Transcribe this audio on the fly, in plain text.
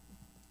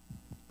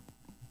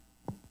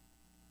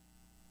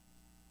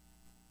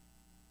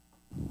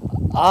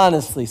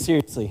Honestly,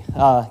 seriously,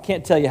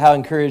 can't tell you how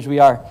encouraged we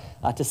are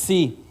to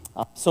see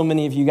so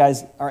many of you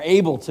guys are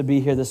able to be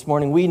here this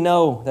morning. We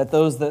know that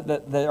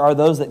there are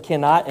those that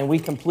cannot, and we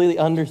completely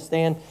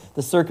understand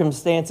the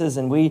circumstances,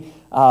 and we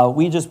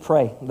just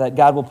pray that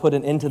God will put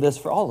an end to this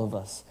for all of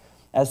us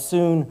as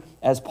soon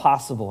as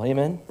possible.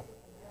 Amen?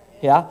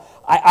 Yeah?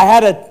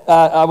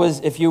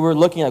 If you were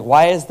looking like,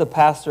 why is the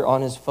pastor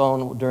on his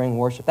phone during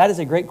worship? That is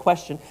a great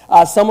question.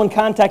 Someone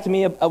contacted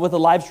me with a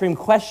live stream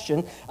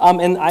question,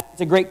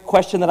 it's a great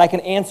question that I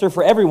can answer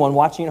for everyone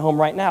watching at home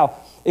right now.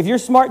 If your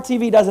smart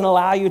TV doesn't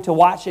allow you to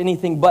watch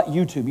anything but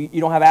YouTube, you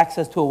don't have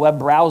access to a web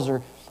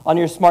browser on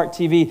your smart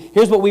TV,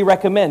 here's what we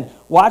recommend.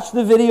 Watch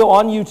the video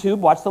on YouTube,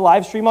 watch the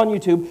live stream on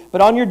YouTube,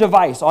 but on your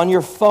device, on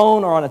your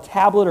phone or on a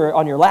tablet or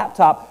on your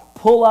laptop,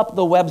 pull up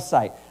the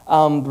website.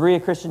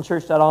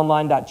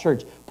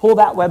 BereaChristianChurch.online.church. Pull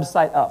that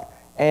website up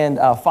and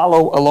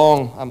follow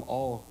along. I'm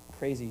all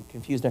crazy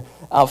confused there.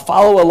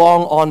 Follow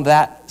along on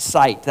that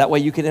site. That way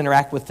you can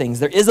interact with things.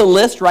 There is a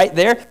list right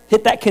there.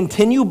 Hit that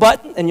continue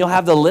button and you'll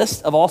have the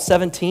list of all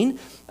 17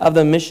 of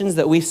the missions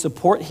that we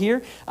support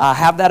here.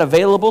 Have that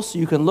available so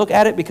you can look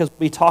at it because we'll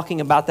be talking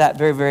about that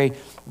very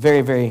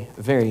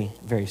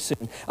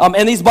soon.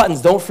 And these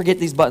buttons, don't forget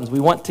these buttons. We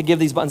want to give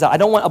these buttons out. I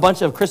don't want a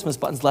bunch of Christmas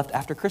buttons left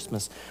after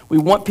Christmas. We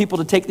want people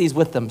to take these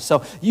with them.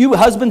 So you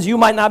husbands, you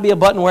might not be a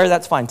button wearer.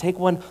 That's fine. Take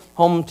one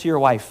home to your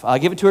wife.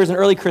 Give it to her as an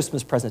early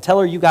Christmas present. Tell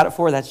her you got it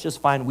for her. That's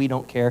just fine. We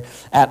don't care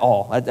at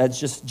all. That's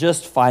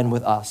just fine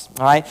with us.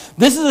 All right.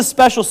 This is a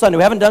special Sunday.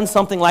 We haven't done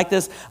something like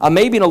this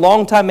maybe in a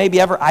long time,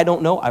 maybe ever. I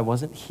don't know. I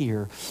wasn't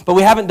here. But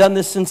we haven't done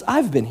this since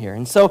I've been here.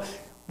 And so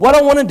what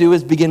I want to do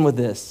is begin with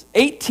this.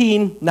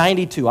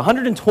 1892,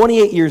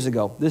 128 years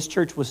ago, this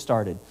church was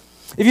started.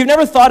 If you've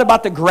never thought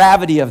about the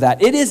gravity of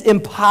that, it is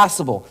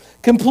impossible,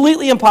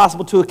 completely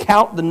impossible to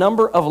account the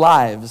number of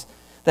lives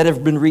that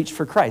have been reached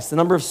for Christ, the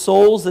number of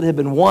souls that have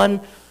been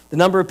won, the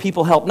number of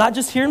people helped, not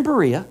just here in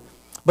Berea,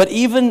 but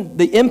even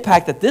the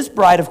impact that this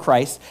bride of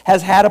Christ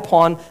has had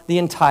upon the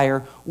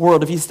entire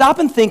world. If you stop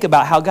and think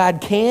about how God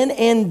can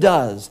and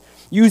does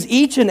use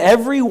each and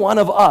every one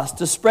of us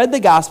to spread the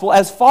gospel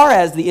as far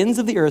as the ends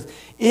of the earth,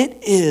 it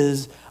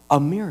is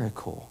a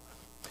miracle.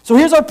 So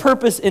here's our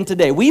purpose in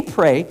today. We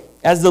pray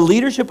as the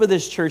leadership of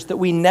this church that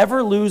we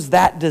never lose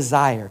that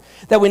desire,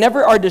 that we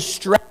never are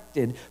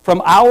distracted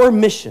from our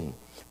mission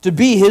to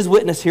be his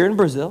witness here in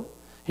Brazil,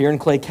 here in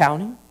Clay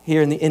County,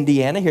 here in the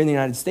Indiana, here in the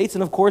United States,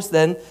 and of course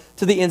then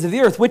to the ends of the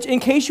earth, which in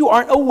case you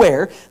aren't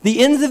aware,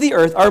 the ends of the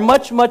earth are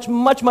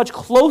much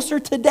closer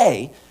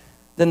today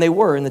than they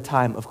were in the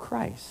time of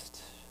Christ.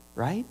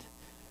 Right?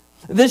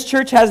 This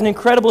church has an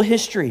incredible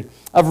history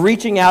of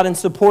reaching out and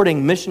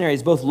supporting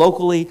missionaries both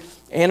locally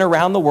and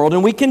around the world,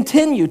 and we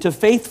continue to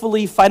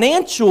faithfully,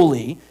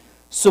 financially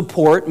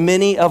support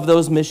many of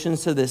those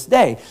missions to this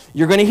day.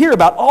 You're going to hear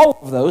about all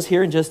of those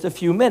here in just a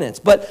few minutes,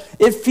 but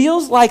it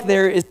feels like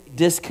there is a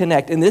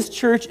disconnect, and this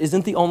church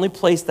isn't the only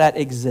place that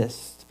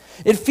exists.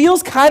 It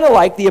feels kind of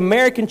like the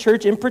American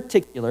church in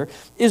particular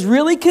is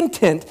really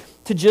content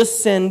to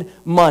just send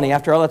money.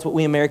 After all, that's what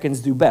we Americans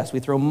do best. We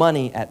throw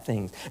money at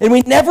things. And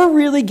we never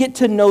really get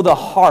to know the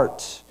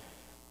heart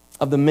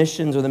of the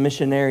missions or the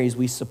missionaries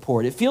we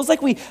support. It feels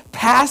like we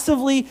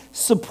passively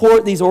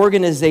support these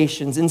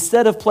organizations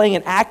instead of playing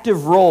an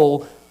active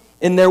role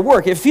in their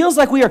work. It feels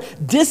like we are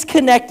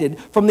disconnected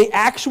from the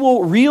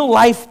actual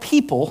real-life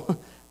people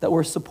that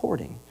we're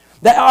supporting.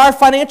 That our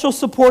financial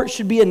support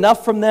should be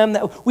enough from them,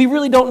 that we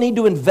really don't need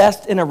to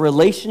invest in a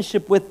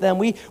relationship with them.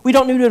 We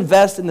don't need to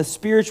invest in the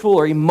spiritual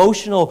or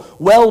emotional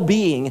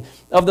well-being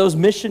of those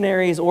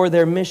missionaries or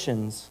their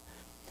missions.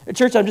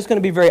 Church, I'm just going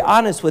to be very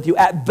honest with you.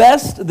 At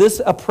best, this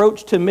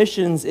approach to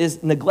missions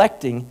is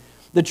neglecting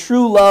the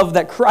true love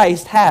that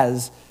Christ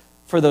has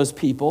for those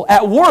people.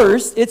 At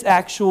worst, it's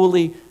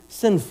actually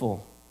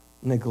sinful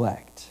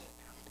neglect.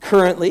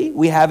 Currently,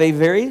 we have a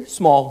very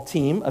small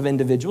team of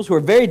individuals who are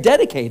very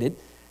dedicated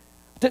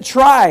to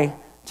try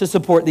to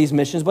support these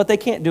missions, but they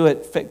can't do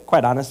it,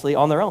 quite honestly,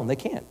 on their own. They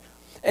can't.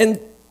 And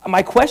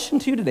my question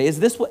to you today, is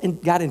this what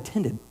God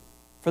intended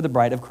for the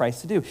bride of Christ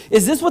to do?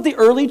 Is this what the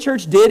early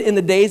church did in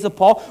the days of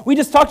Paul? We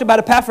just talked about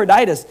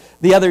Epaphroditus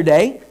the other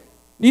day.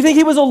 Do you think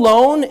he was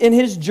alone in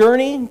his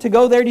journey to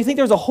go there? Do you think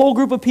there was a whole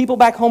group of people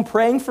back home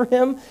praying for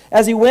him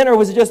as he went? Or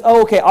was it just,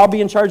 oh, okay, I'll be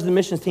in charge of the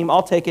missions team.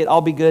 I'll take it. I'll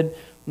be good.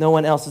 No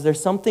one else. Is there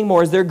something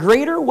more? Is there a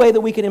greater way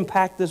that we can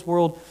impact this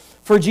world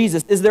for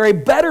Jesus? Is there a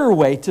better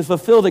way to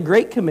fulfill the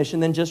Great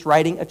Commission than just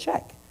writing a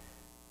check?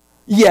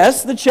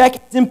 Yes, the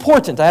check is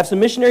important. I have some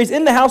missionaries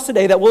in the house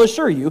today that will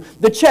assure you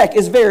the check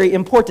is very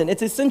important.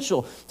 It's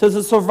essential to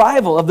the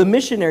survival of the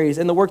missionaries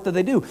and the work that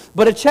they do.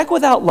 But a check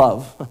without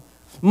love,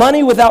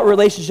 money without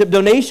relationship,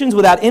 donations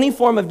without any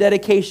form of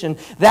dedication,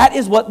 that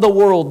is what the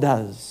world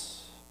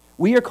does.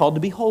 We are called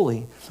to be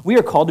holy. We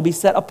are called to be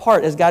set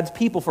apart as God's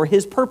people for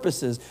his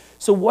purposes.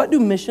 So what do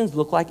missions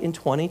look like in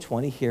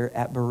 2020 here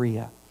at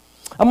Berea?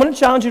 I'm going to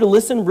challenge you to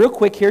listen real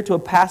quick here to a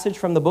passage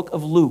from the book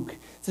of Luke.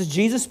 This is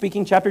Jesus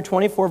speaking, chapter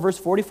 24, verse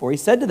 44. He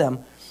said to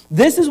them,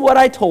 "This is what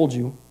I told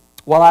you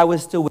while I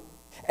was still with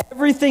you.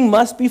 Everything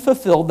must be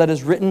fulfilled that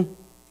is written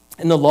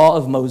and the law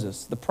of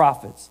Moses, the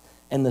prophets,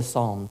 and the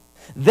Psalms.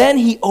 Then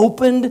he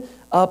opened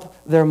up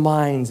their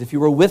minds. If you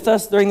were with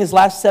us during these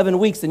last 7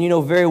 weeks, then you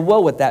know very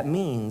well what that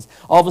means.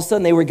 All of a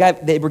sudden, they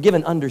were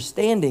given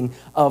understanding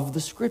of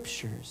the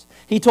Scriptures.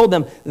 He told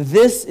them,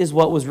 this is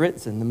what was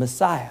written. The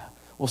Messiah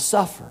will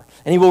suffer,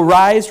 and he will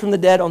rise from the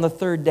dead on the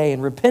third day,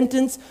 and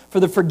repentance for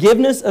the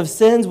forgiveness of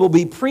sins will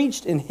be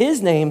preached in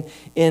his name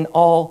in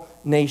all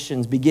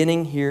nations,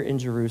 beginning here in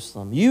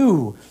Jerusalem.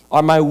 You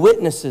are my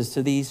witnesses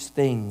to these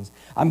things.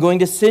 I'm going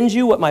to send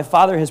you what my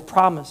Father has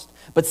promised,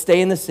 but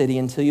stay in the city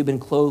until you've been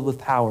clothed with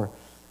power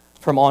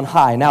from on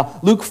high. Now,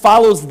 Luke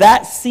follows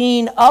that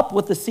scene up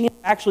with the scene of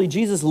actually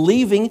Jesus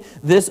leaving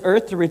this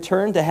earth to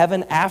return to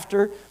heaven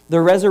after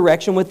the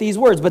resurrection with these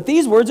words. But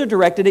these words are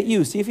directed at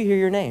you. See if you hear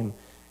your name.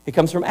 It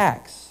comes from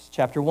Acts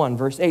chapter 1,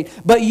 verse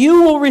 8. But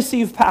you will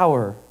receive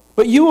power.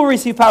 But you will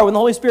receive power when the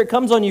Holy Spirit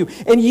comes on you,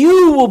 and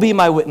you will be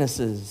my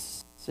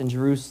witnesses in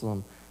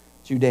Jerusalem,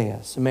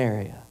 Judea,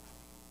 Samaria,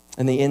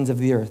 and the ends of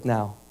the earth.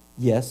 Now,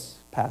 yes,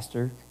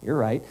 Pastor, you're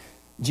right.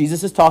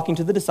 Jesus is talking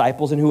to the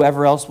disciples and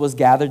whoever else was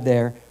gathered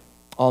there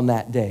on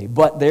that day.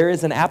 But there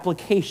is an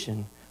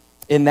application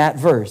in that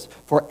verse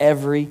for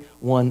every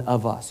one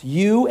of us.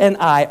 You and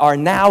I are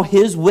now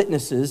his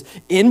witnesses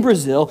in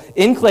Brazil,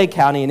 in Clay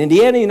County, in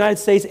Indiana, United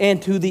States,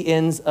 and to the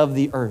ends of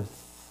the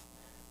earth.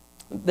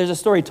 There's a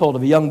story told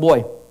of a young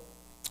boy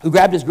who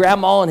grabbed his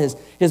grandma and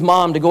his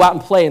mom to go out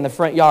and play in the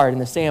front yard in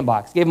the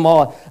sandbox. Gave them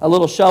all a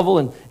little shovel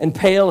and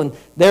pail, and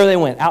there they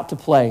went, out to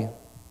play.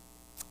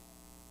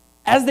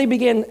 As they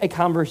began a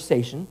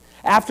conversation,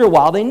 after a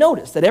while they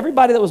noticed that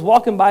everybody that was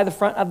walking by the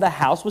front of the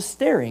house was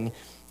staring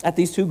at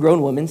these two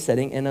grown women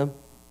sitting in a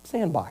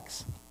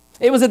sandbox.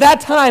 It was at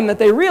that time that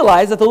they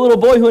realized that the little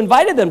boy who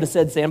invited them to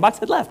said sandbox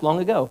had left long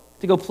ago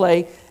to go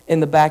play in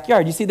the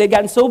backyard. You see, they'd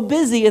gotten so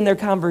busy in their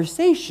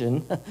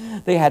conversation,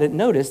 they hadn't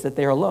noticed that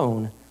they're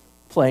alone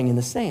playing in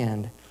the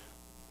sand.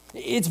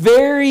 It's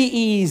very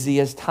easy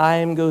as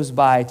time goes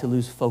by to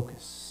lose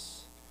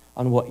focus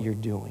on what you're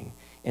doing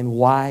and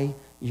why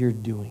you're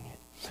doing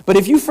it. But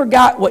if you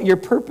forget what your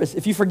purpose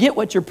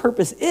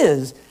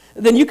is,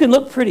 then you can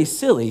look pretty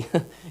silly,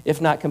 if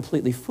not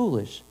completely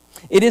foolish.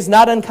 It is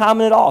not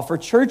uncommon at all for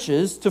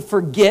churches to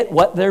forget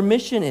what their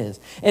mission is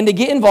and to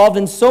get involved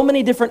in so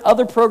many different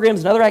other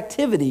programs and other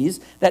activities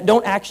that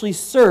don't actually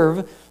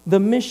serve the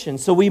mission.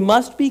 So we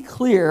must be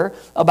clear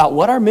about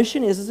what our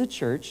mission is as a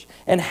church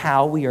and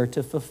how we are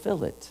to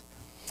fulfill it.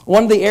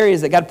 One of the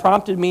areas that God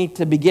prompted me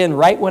to begin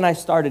right when I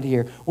started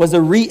here was a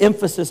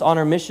re-emphasis on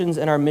our missions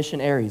and our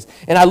missionaries.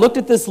 And I looked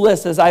at this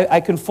list as I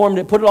conformed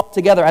it, put it all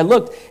together. I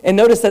looked and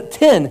noticed that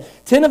 10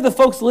 of the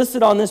folks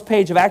listed on this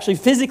page have actually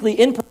physically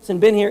in person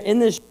been here in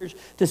this church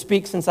to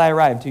speak since I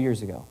arrived 2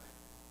 years ago.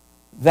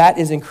 That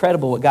is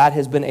incredible what God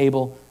has been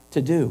able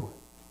to do.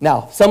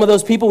 Now, some of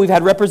those people we've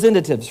had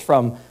representatives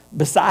from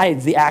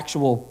besides the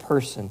actual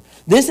person.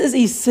 This is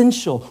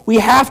essential. We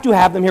have to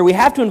have them here. We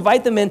have to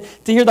invite them in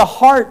to hear the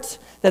heart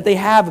that they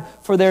have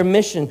for their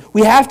mission.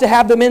 We have to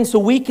have them in so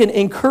we can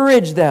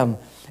encourage them.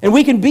 And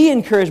we can be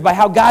encouraged by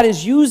how God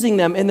is using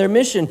them in their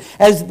mission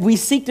as we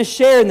seek to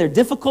share in their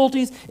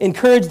difficulties,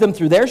 encourage them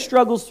through their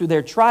struggles, through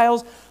their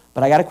trials.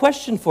 But I got a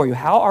question for you.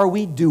 How are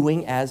we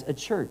doing as a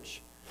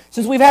church?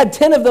 Since we've had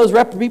 10 of those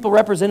people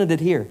represented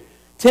here,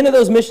 10 of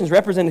those missions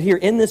represented here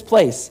in this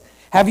place,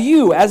 have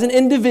you, as an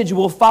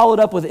individual, followed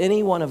up with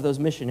any one of those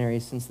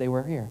missionaries since they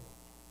were here?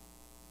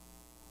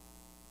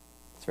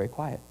 It's very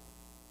quiet.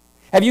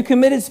 Have you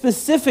committed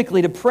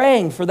specifically to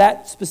praying for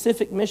that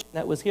specific mission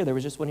that was here? There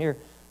was just one here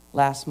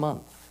last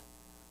month.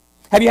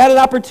 Have you had an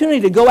opportunity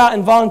to go out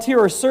and volunteer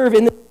or serve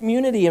in the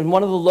community in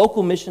one of the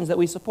local missions that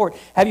we support?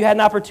 Have you had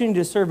an opportunity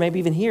to serve maybe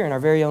even here in our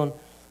very own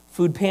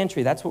food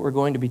pantry? That's what we're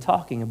going to be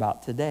talking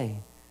about today.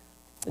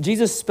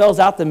 Jesus spells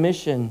out the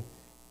mission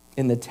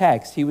in the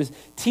text. He was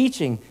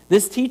teaching.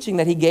 This teaching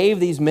that he gave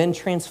these men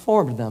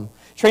transformed them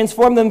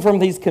from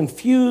these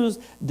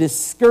confused,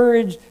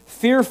 discouraged,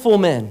 fearful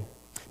men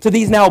to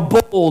these now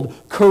bold,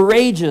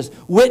 courageous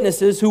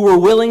witnesses who were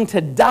willing to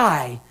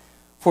die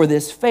for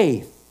this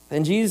faith.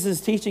 And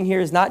Jesus' teaching here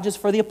is not just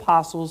for the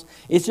apostles.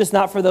 It's just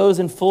not for those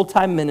in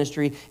full-time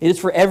ministry. It is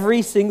for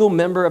every single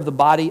member of the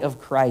body of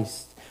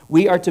Christ.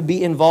 We are to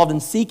be involved in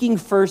seeking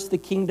first the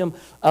kingdom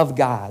of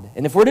God.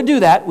 And if we're to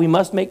do that, we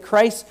must make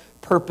Christ's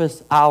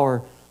purpose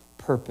our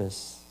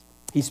purpose.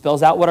 He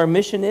spells out what our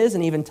mission is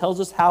and even tells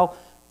us how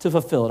to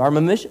fulfill it. Our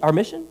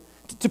mission?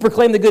 To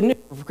proclaim the good news,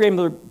 to proclaim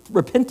the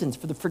repentance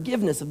for the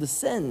forgiveness of the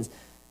sins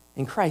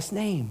in Christ's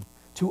name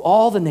to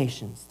all the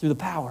nations through the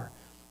power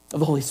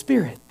of the Holy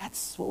Spirit.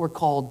 That's what we're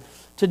called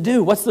to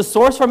do. What's the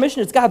source for our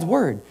mission? It's God's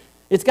Word.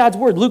 It's God's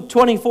Word. Luke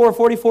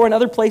 24:44 and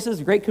other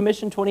places, Great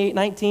Commission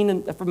 28:19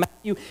 and from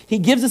Matthew, he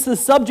gives us the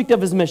subject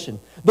of his mission,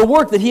 the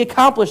work that he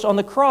accomplished on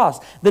the cross,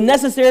 the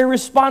necessary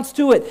response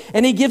to it,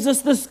 and he gives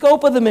us the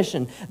scope of the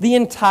mission, the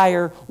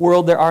entire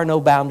world. There are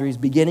no boundaries,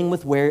 beginning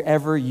with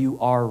wherever you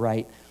are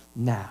right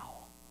now.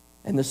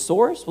 And the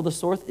source? Well, the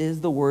source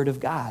is the Word of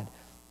God.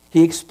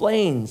 He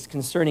explains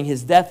concerning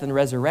his death and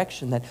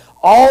resurrection that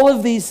all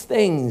of these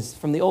things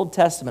from the Old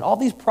Testament, all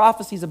these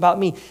prophecies about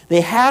me,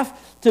 they have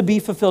to be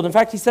fulfilled. In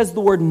fact, he says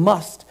the word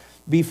must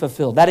be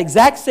fulfilled. That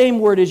exact same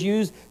word is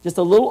used just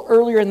a little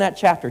earlier in that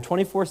chapter,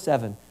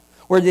 24:7,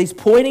 where he's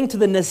pointing to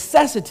the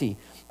necessity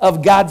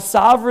of God's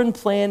sovereign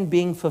plan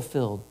being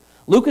fulfilled.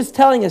 Luke is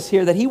telling us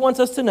here that he wants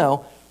us to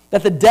know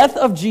that the death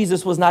of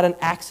Jesus was not an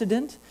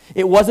accident.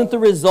 It wasn't the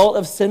result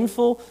of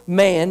sinful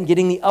man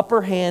getting the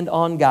upper hand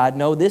on God.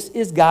 No, this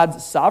is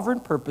God's sovereign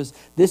purpose.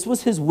 This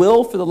was his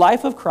will for the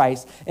life of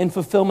Christ and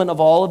fulfillment of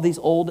all of these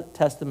Old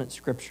Testament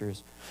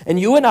scriptures. And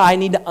you and I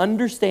need to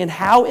understand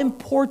how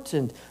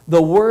important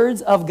the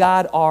words of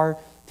God are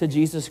to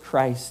Jesus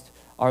Christ,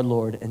 our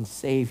Lord and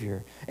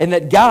Savior. And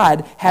that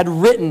God had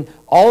written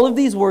all of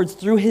these words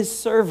through his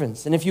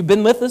servants. And if you've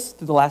been with us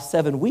through the last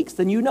 7 weeks,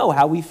 then you know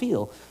how we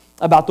feel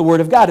about the Word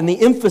of God and the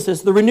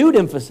emphasis, the renewed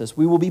emphasis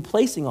we will be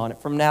placing on it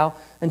from now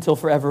until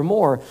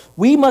forevermore.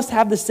 We must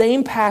have the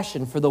same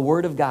passion for the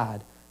Word of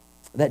God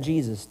that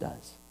Jesus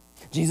does.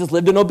 Jesus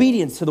lived in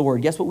obedience to the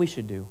Word. Guess what we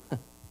should do?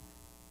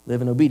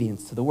 Live in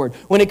obedience to the Word.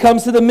 When it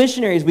comes to the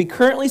missionaries we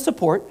currently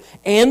support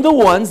and the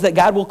ones that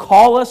God will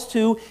call us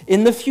to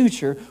in the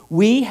future,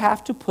 we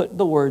have to put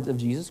the words of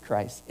Jesus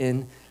Christ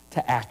into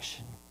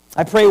action.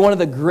 I pray one of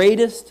the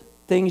greatest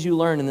things you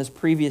learned in this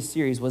previous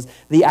series was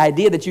the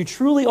idea that you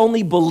truly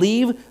only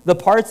believe the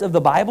parts of the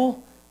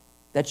Bible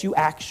that you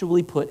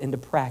actually put into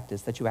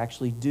practice, that you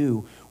actually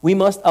do. We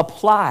must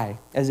apply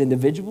as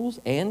individuals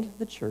and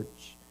the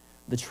church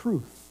the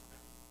truth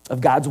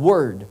of God's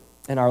Word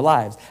in our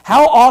lives.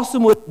 How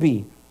awesome would it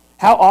be?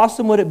 How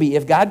awesome would it be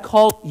if God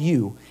called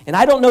you, and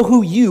I don't know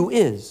who you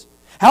is,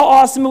 how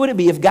awesome would it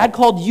be if God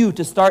called you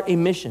to start a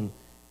mission?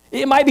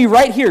 It might be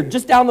right here,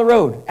 just down the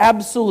road.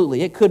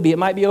 Absolutely, it could be. It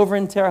might be over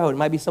in Terre Haute. It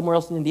might be somewhere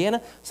else in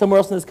Indiana, somewhere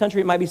else in this country.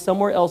 It might be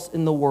somewhere else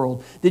in the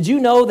world. Did you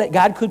know that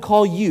God could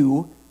call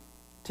you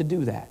to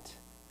do that?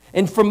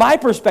 And from my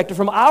perspective,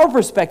 from our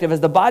perspective as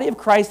the body of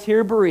Christ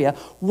here at Berea,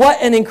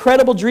 what an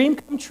incredible dream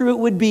come true it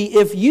would be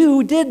if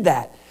you did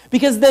that.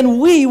 Because then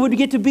we would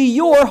get to be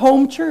your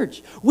home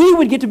church. We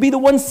would get to be the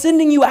ones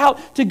sending you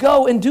out to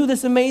go and do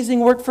this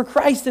amazing work for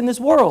Christ in this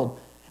world.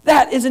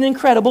 That is an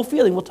incredible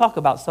feeling. We'll talk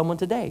about someone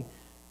today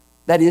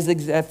that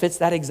fits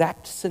that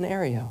exact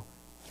scenario.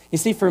 You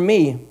see, for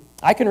me,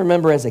 I can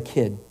remember as a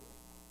kid,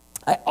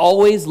 I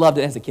always loved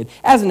it as a kid.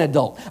 As an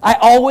adult, I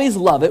always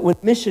love it when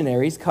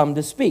missionaries come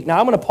to speak. Now,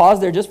 I'm going to pause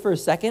there just for a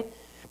second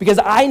because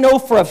I know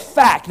for a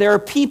fact there are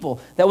people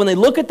that when they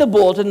look at the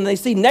bulletin and they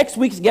see next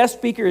week's guest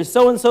speaker is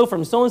so-and-so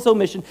from so-and-so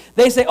mission,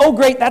 they say, oh,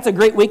 great, that's a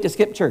great week to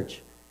skip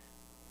church.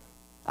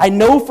 I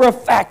know for a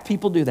fact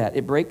people do that.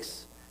 It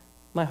breaks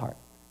my heart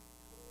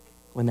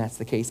when that's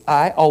the case.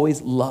 I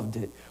always loved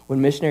it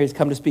when missionaries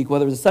come to speak,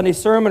 whether it was a Sunday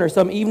sermon or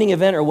some evening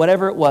event or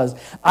whatever it was.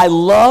 I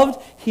loved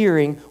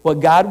hearing what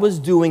God was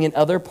doing in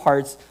other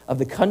parts of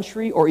the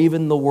country or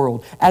even the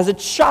world. As a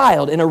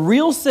child, in a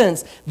real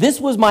sense,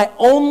 this was my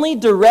only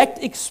direct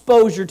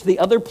exposure to the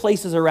other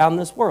places around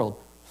this world.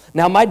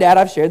 Now, my dad,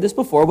 I've shared this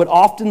before, would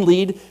often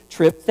lead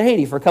trips to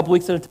Haiti for a couple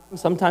weeks at a time,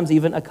 sometimes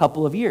even a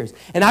couple of years.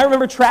 And I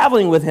remember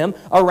traveling with him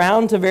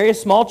around to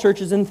various small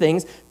churches and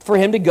things for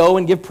him to go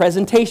and give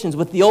presentations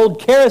with the old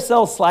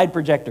carousel slide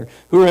projector.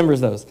 Who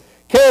remembers those?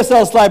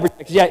 Carousel slide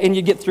projectors, yeah, and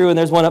you get through and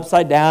there's one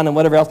upside down and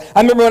whatever else.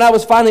 I remember when I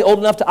was finally old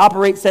enough to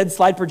operate said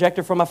slide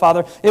projector for my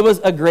father, it was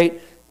a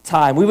great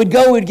time. We would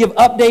go, we'd give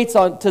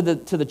updates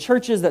to the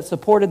churches that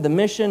supported the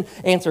mission,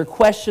 answer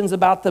questions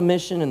about the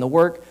mission and the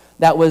work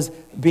that was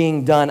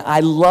being done.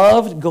 I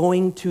loved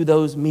going to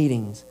those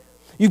meetings.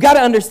 You've got to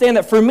understand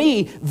that for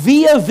me,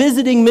 via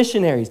visiting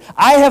missionaries,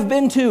 I have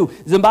been to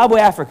Zimbabwe,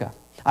 Africa.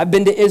 I've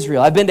been to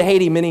Israel. I've been to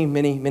Haiti many,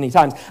 many, many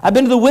times. I've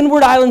been to the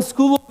Windward Islands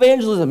School of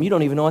Evangelism. You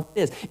don't even know what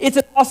it is. It's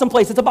an awesome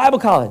place. It's a Bible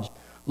college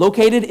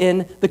located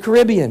in the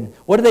Caribbean.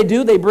 What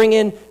do? They bring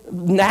in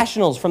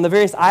nationals from the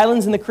various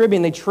islands in the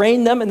Caribbean. They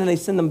train them, and then they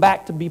send them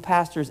back to be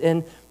pastors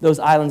in those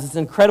islands. It's an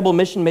incredible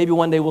mission. Maybe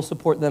one day we'll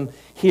support them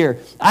here.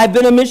 I've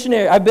been a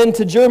missionary. I've been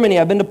to Germany.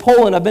 I've been to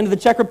Poland. I've been to the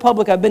Czech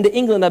Republic. I've been to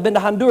England. I've been to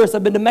Honduras.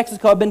 I've been to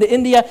Mexico. I've been to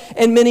India,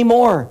 and many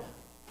more.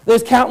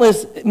 There's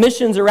countless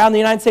missions around the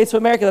United States of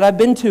America that I've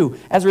been to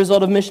as a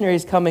result of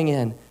missionaries coming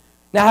in.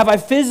 Now, have I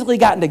physically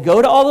gotten to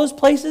go to all those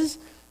places?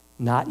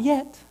 Not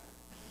yet.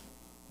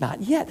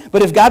 Not yet.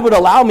 But if God would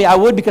allow me, I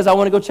would, because I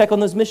want to go check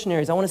on those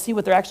missionaries. I want to see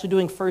what they're actually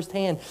doing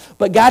firsthand.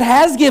 But God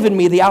has given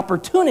me the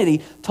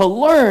opportunity to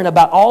learn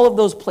about all of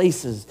those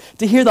places,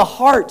 to hear the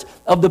heart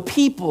of the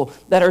people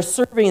that are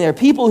serving there,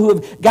 people who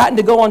have gotten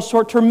to go on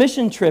short-term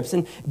mission trips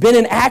and been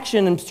in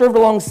action and served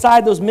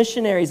alongside those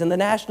missionaries and the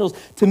nationals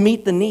to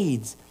meet the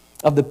needs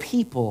of the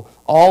people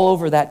all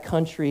over that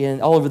country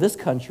and all over this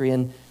country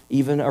and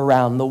even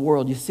around the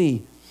world. You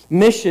see,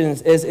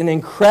 missions is an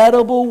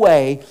incredible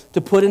way to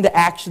put into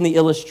action the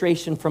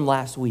illustration from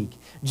last week.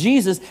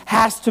 Jesus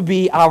has to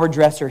be our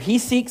dresser. He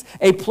seeks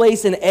a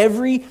place in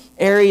every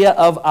area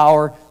of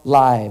our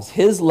lives.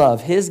 His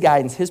love, His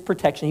guidance, His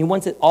protection. He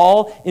wants it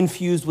all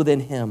infused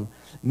within Him.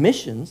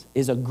 Missions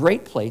is a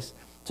great place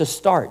to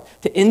start,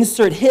 to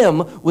insert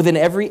him within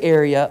every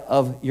area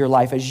of your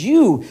life as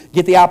you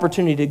get the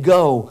opportunity to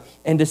go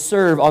and to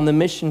serve on the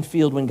mission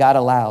field when God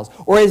allows.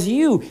 Or as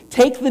you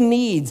take the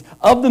needs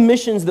of the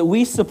missions that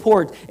we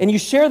support and you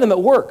share them at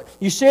work,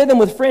 you share them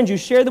with friends, you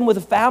share them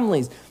with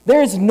families.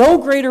 There is no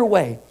greater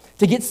way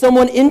to get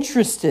someone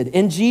interested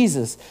in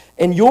Jesus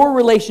and your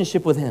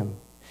relationship with him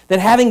than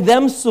having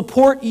them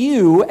support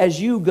you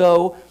as you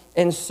go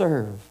and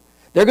serve.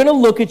 They're going to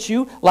look at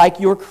you like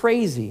you're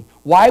crazy.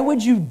 Why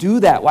would you do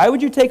that? Why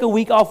would you take a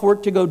week off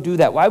work to go do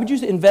that? Why would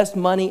you invest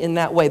money in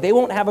that way? They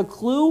won't have a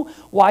clue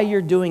why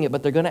you're doing it,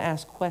 but they're going to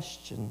ask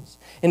questions.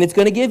 And it's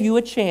going to give you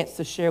a chance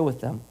to share with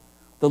them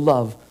the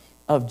love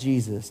of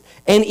Jesus.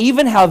 And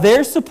even how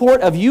their support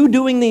of you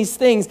doing these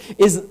things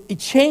is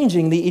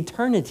changing the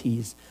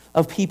eternities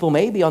of people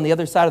maybe on the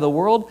other side of the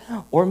world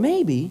or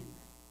maybe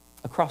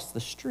across the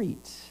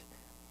street.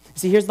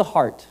 See, here's the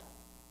heart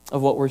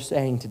of what we're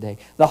saying today.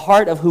 The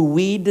heart of who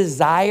we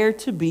desire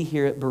to be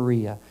here at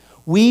Berea.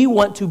 We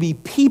want to be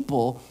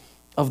people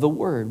of the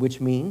word,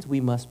 which means we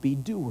must be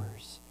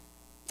doers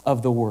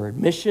of the word.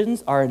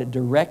 Missions are a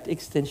direct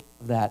extension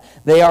of that.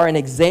 They are an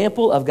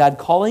example of God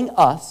calling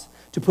us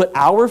to put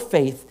our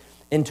faith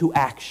into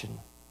action.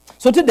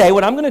 So today,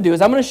 what I'm going to do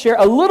is I'm going to share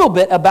a little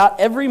bit about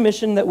every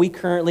mission that we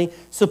currently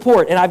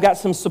support. And I've got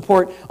some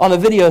support on the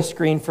video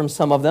screen from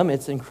some of them.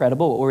 It's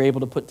incredible what we're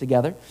able to put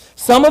together.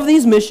 Some of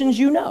these missions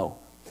you know.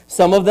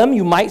 Some of them,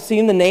 you might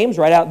see the names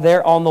right out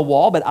there on the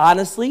wall, but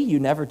honestly, you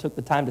never took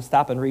the time to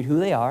stop and read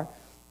who they are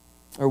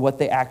or what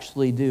they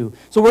actually do.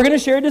 So we're going to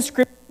share a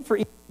description for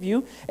each of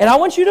you, and I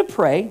want you to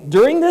pray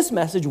during this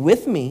message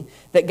with me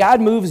that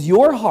God moves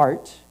your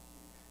heart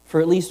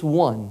for at least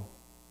one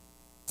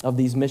of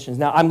these missions.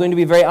 Now, I'm going to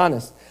be very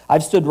honest.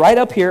 I've stood right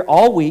up here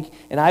all week,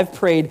 and I've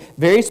prayed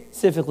very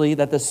specifically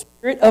that the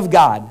Spirit of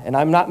God, and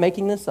I'm not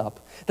making this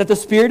up, that the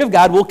Spirit of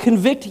God will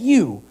convict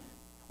you,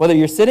 whether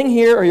you're sitting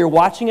here or you're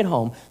watching at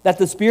home, that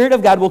the Spirit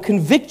of God will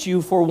convict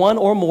you for one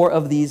or more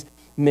of these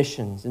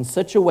missions in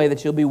such a way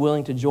that you'll be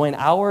willing to join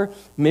our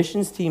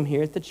missions team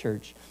here at the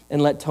church and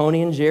let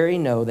Tony and Jerry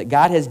know that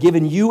God has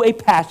given you a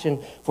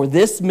passion for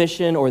this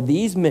mission or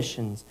these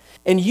missions.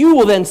 And you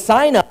will then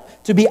sign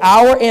up to be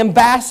our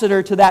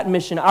ambassador to that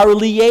mission, our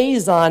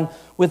liaison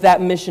with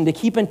that mission, to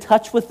keep in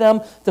touch with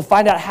them, to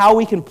find out how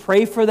we can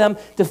pray for them,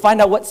 to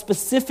find out what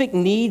specific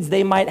needs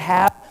they might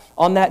have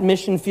on that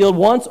mission field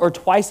once or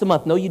twice a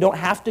month. No, you don't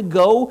have to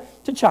go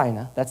to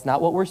China. That's not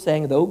what we're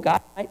saying, though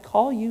God might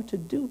call you to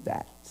do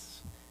that.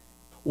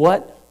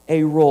 What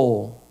a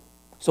role.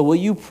 So will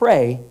you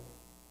pray,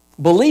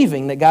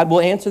 believing that God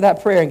will answer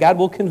that prayer and God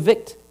will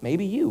convict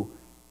maybe you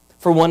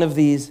for one of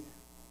these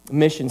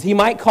missions? He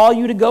might call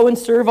you to go and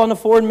serve on a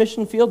foreign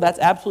mission field. That's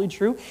absolutely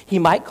true. He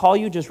might call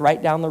you just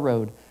right down the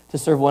road to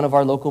serve one of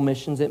our local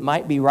missions. It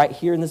might be right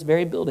here in this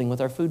very building with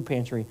our food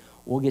pantry.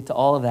 We'll get to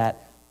all of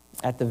that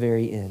at the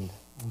very end,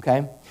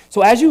 okay?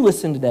 So as you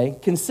listen today,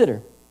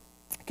 consider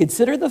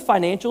the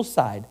financial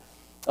side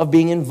of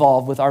being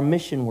involved with our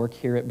mission work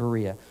here at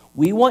Berea.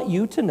 We want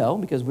you to know,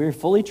 because we're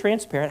fully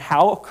transparent,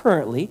 how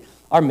currently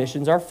our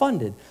missions are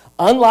funded.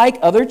 Unlike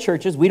other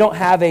churches, we don't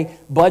have a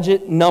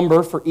budget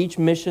number for each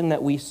mission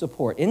that we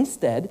support.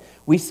 Instead,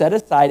 we set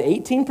aside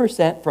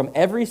 18% from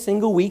every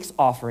single week's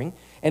offering,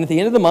 and at the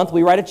end of the month,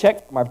 we write a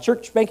check from our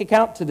church bank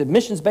account to the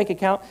missions bank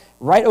account,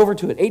 right over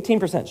to it,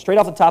 18%, straight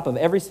off the top of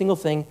every single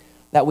thing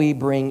that we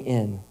bring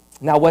in.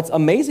 Now, what's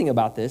amazing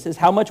about this is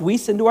how much we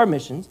send to our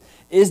missions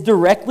is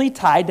directly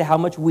tied to how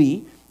much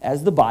we,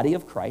 as the body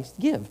of Christ,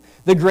 give.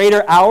 The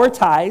greater our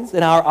tithes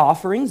and our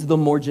offerings, the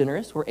more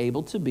generous we're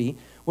able to be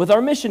with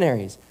our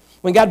missionaries.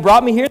 When God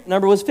brought me here, the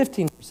number was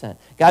 15%.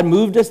 God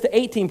moved us to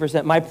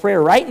 18%. My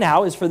prayer right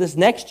now is for this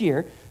next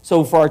year,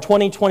 so for our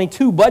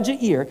 2022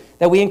 budget year,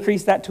 that we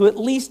increase that to at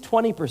least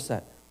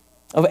 20%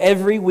 of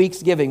every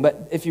week's giving.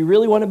 But if you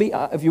really want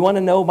to if you want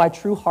to know my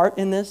true heart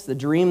in this, the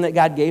dream that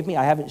God gave me,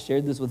 I haven't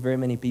shared this with very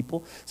many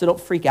people, so don't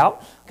freak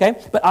out,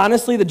 okay? But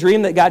honestly, the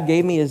dream that God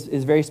gave me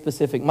is very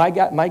specific. My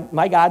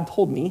God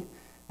told me,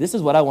 this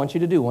is what I want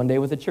you to do one day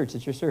with the church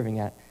that you're serving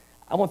at.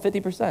 I want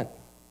 50%.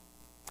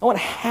 I want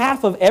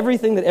half of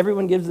everything that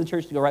everyone gives the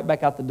church to go right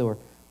back out the door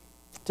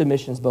to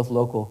missions, both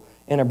local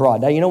and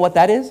abroad. Now, you know what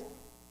that is?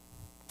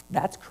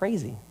 That's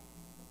crazy.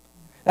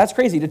 That's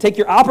crazy, to take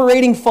your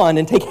operating fund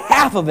and take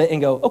half of it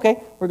and go,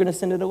 okay, we're going to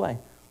send it away.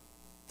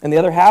 And the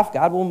other half,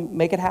 God will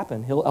make it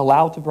happen. He'll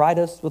allow to provide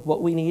us with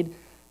what we need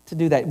to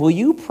do that. Will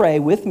you pray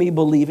with me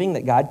believing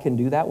that God can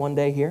do that one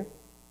day here?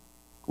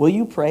 Will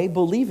you pray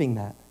believing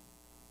that?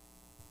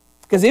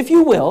 Because if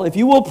you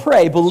will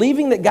pray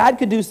believing that God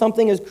could do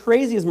something as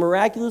crazy, as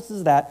miraculous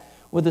as that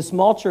with a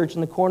small church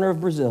in the corner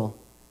of Brazil,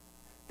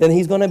 then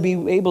he's going to be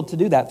able to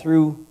do that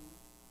through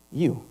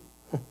you.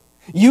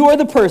 You are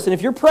the person,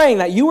 if you're praying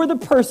that, you are the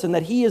person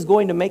that he is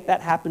going to make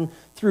that happen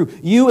through.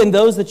 You and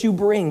those that you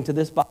bring to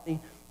this body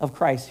of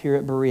Christ here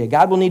at Berea.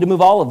 God will need to move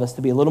all of us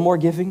to be a little more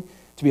giving,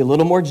 to be a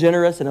little more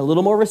generous, and a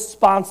little more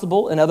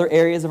responsible in other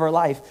areas of our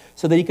life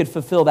so that he could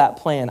fulfill that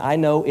plan. I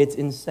know it's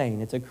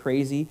insane. It's a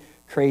crazy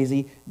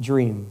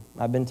dream.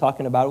 I've been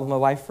talking about it with my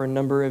wife for a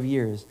number of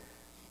years.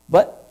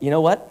 But you know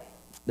what?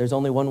 There's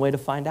only one way to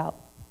find out.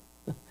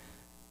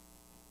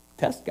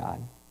 Test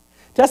God.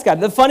 Test God.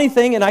 The funny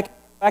thing, and I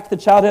back to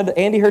childhood,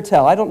 Andy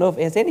Hertel. I don't know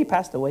has Andy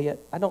passed away yet?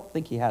 I don't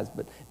think he has,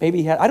 but maybe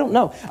he has. I don't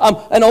know.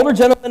 An older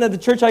gentleman at the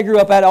church I grew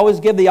up at always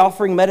give the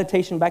offering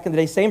meditation back in the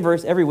day. Same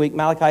verse every week,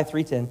 Malachi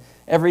 3:10,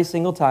 every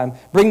single time.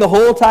 Bring the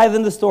whole tithe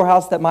in the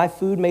storehouse that my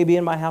food may be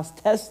in my house.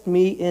 Test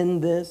me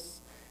in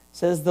this,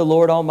 says the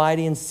Lord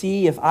Almighty, and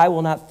see if I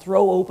will not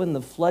throw open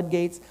the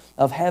floodgates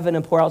of heaven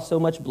and pour out so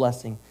much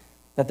blessing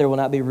that there will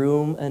not be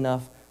room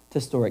enough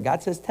to store it.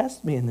 God says,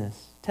 test me in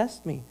this.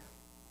 Test me.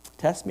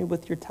 Test me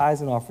with your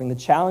tithes and offering. The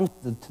challenge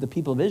to the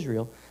people of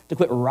Israel to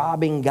quit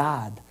robbing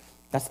God.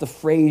 That's the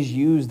phrase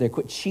used there.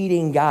 Quit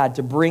cheating God,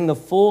 to bring the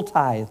full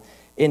tithe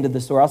into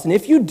the storehouse. And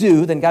if you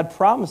do, then God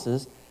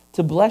promises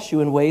to bless you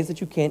in ways that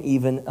you can't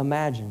even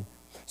imagine.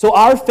 So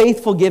our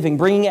faithful giving,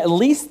 bringing at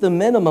least the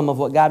minimum of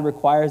what God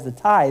requires, the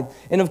tithe.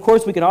 And of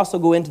course, we can also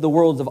go into the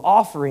worlds of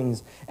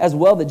offerings as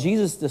well that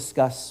Jesus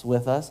discussed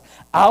with us.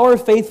 Our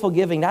faithful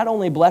giving not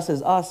only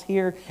blesses us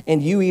here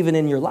and you even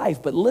in your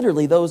life, but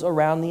literally those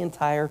around the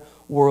entire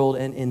world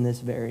and in this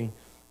very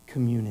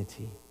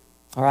community.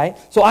 All right?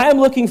 So I am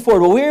looking forward.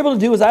 What we were able to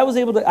do is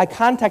I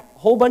contacted a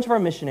whole bunch of our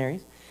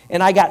missionaries,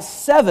 and I got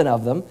 7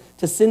 of them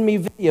to send me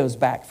videos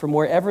back from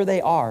wherever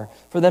they are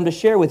for them to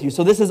share with you.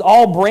 So this is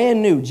all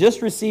brand new,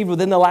 just received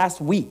within the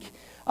last week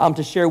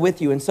to share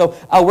with you. And so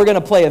we're going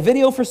to play a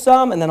video for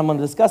some, and then I'm going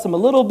to discuss them a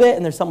little bit,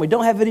 and there's some we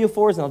don't have video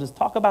for, and I'll just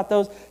talk about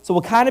those. So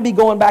we'll kind of be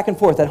going back and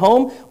forth. At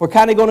home, we're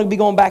kind of going to be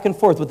going back and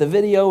forth with the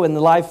video and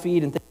the live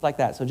feed and things like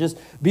that. So just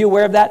be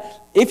aware of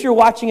that. If you're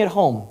watching at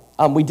home,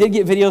 we did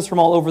get videos from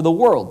all over the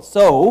world,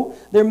 so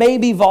there may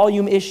be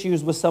volume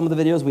issues with some of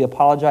the videos. We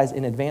apologize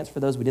in advance for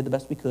those. We did the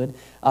best we could.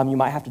 You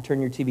might have to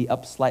turn your TV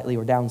up slightly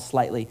or down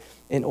slightly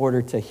in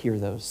order to hear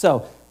those.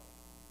 So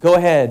go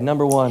ahead,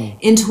 number 1.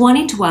 In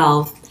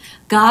 2012,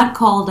 God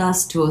called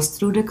us to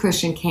Ostruda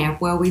Christian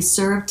Camp, where we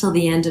served till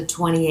the end of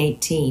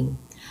 2018.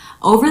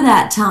 Over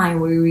that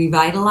time, we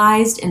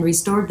revitalized and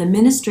restored the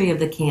ministry of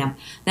the camp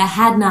that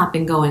had not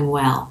been going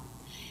well.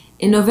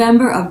 In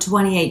November of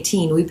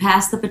 2018, we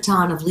passed the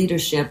baton of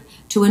leadership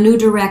to a new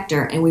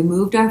director, and we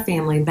moved our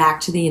family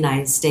back to the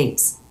United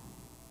States.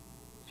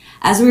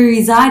 As we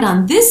reside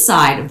on this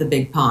side of the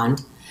big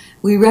pond,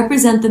 we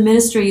represent the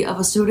ministry of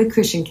Ostruda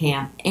Christian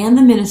Camp and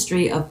the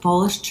ministry of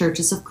Polish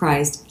Churches of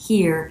Christ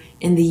here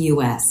in the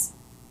U.S.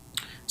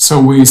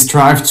 So we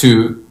strive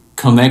to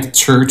connect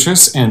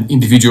churches and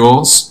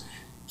individuals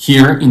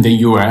here in the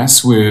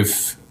U.S.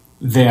 with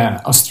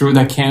the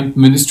Ostruda Camp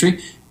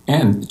ministry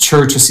and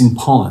churches in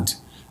Poland.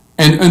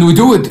 And we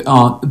do it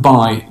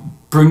by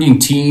bringing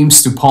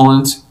teams to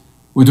Poland.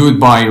 We do it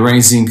by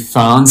raising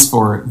funds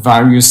for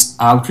various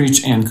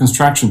outreach and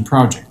construction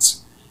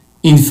projects.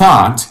 In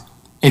fact,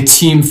 a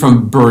team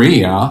from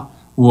Berea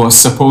was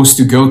supposed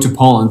to go to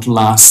Poland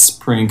last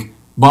spring,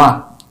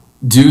 but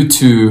due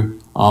to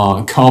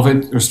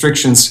COVID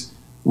restrictions,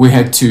 we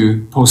had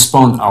to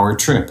postpone our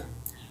trip.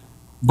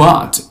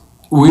 But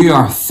we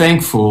are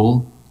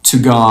thankful to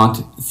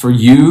God for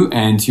you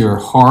and your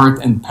heart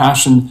and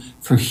passion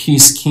for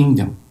His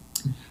kingdom.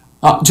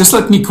 Just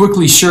let me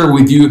quickly share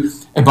with you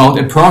about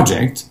a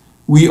project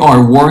we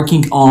are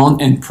working on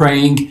and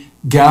praying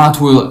God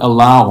will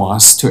allow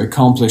us to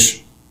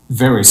accomplish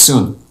very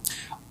soon.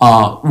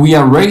 We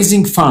are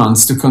raising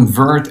funds to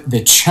convert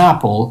the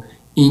chapel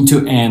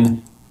into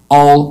an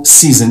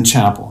all-season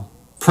chapel.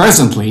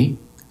 Presently,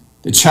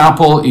 the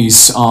chapel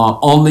is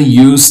only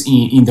used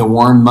in the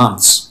warm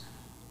months.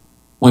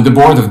 When the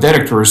board of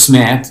directors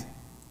met,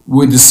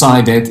 we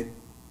decided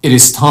it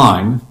is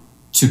time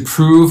to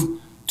improve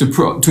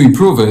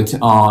it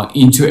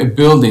into a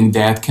building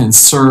that can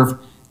serve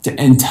the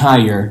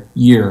entire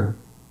year.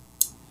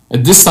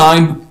 At this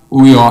time,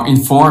 we are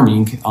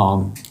informing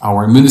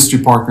our ministry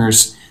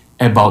partners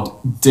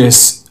about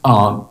this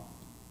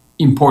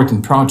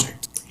important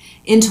project.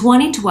 In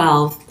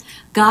 2012,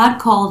 God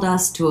called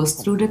us to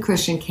Ostruda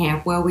Christian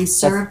Camp, where we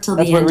served till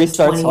the end of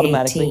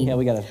 2018. Yeah,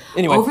 we got it.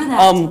 Anyway, Over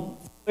that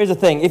here's the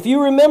thing. If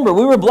you remember,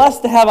 we were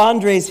blessed to have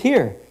Andres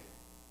here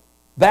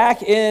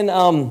back in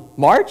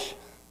March.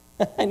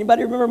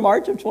 Anybody remember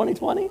March of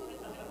 2020?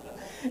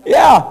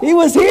 Yeah, he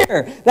was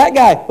here. That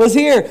guy was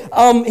here.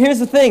 Here's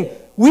the thing.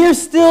 We're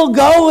still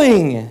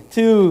going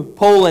to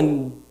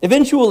Poland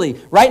eventually.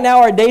 Right now,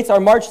 our dates are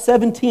March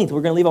 17th.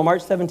 We're going to leave on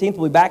March 17th.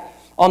 We'll be back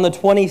on the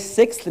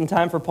 26th in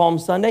time for Palm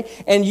Sunday,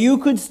 and you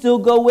could still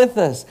go with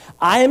us.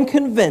 I am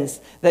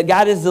convinced that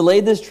God has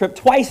delayed this trip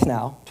twice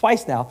now,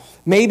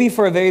 maybe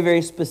for a very,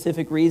 very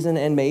specific reason,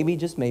 and maybe,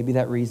 just maybe,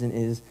 that reason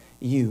is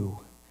you.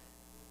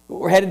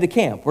 We're headed to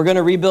camp. We're going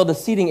to rebuild a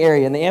seating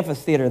area in the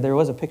amphitheater. There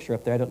was a picture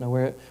up there. I don't know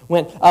where it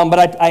went.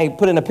 But I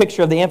put in a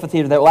picture of the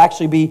amphitheater that will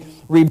actually be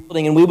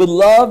rebuilding. And we would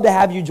love to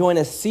have you join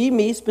us. See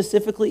me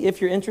specifically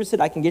if you're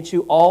interested. I can get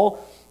you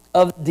all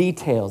of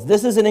details.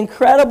 This is an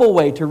incredible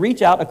way to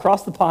reach out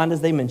across the pond,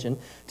 as they mentioned,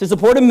 to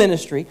support a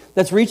ministry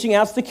that's reaching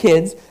out to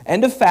kids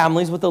and to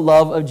families with the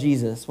love of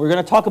Jesus. We're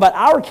going to talk about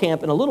our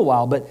camp in a little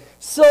while, but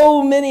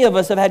so many of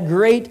us have had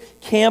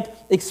great camp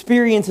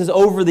experiences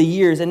over the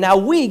years, and now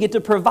we get to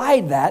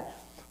provide that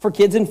for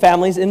kids and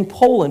families in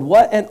Poland.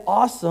 What an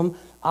awesome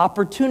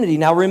opportunity.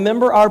 Now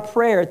remember our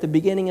prayer at the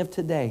beginning of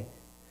today,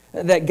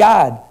 that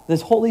God,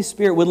 this Holy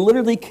Spirit, would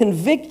literally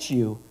convict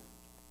you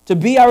to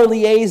be our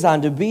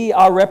liaison, to be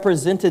our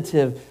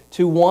representative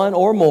to one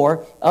or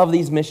more of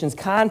these missions,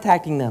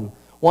 contacting them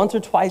once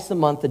or twice a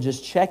month to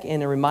just check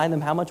in and remind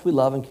them how much we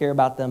love and care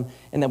about them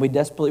and that we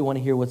desperately want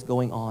to hear what's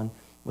going on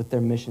with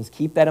their missions.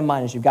 Keep that in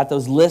mind as you've got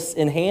those lists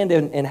in hand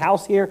in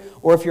house here,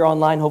 or if you're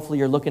online, hopefully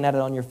you're looking at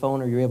it on your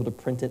phone or you're able to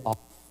print it off.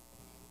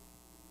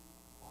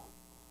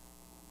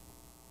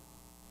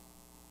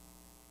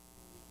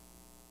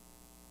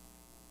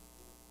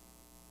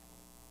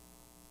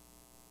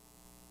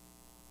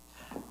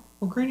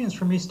 Well, greetings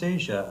from East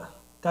Asia.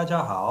 大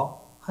家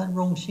好，很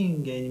荣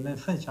幸给你们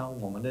分享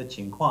我们的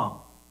情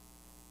况。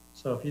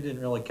So if you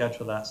didn't really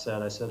catch what that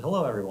said, I said,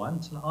 hello everyone.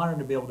 It's an honor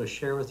to be able to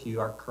share with you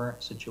our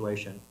current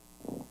situation.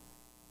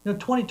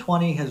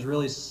 2020 has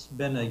really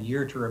been a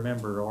year to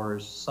remember, or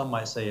some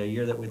might say a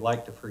year that we'd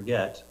like to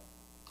forget.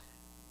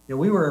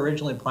 We were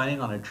originally planning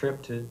on a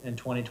trip in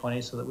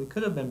 2020 so that we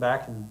could have been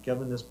back and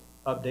given this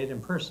update in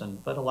person,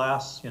 but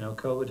alas,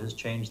 COVID has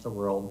changed the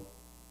world.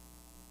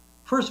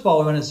 First of all,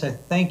 we want to say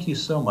thank you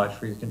so much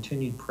for your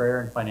continued prayer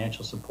and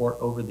financial support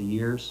over the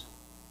years.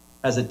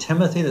 As a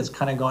Timothy that's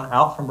kind of gone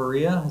out from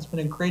Berea, it's been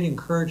a great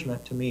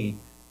encouragement to me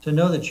to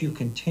know that you've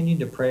continued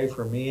to pray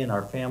for me and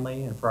our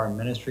family and for our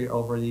ministry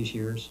over these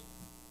years.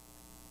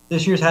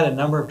 This year's had a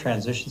number of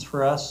transitions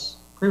for us.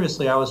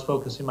 Previously, I was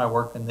focusing my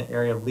work in the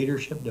area of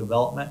leadership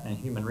development and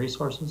human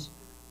resources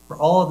for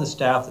all of the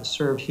staff that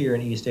served here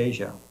in East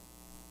Asia.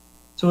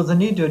 So with the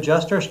need to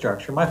adjust our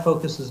structure, my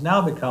focus has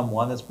now become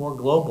one that's more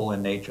global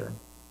in nature,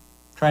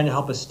 trying to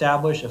help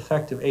establish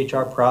effective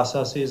HR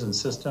processes and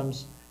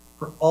systems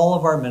for all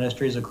of our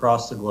ministries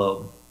across the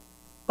globe.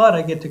 But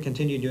I get to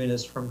continue doing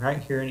this from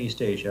right here in East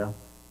Asia,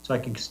 so I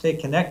can stay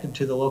connected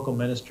to the local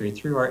ministry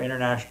through our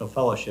international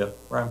fellowship,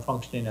 where I'm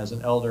functioning as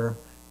an elder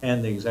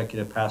and the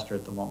executive pastor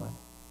at the moment.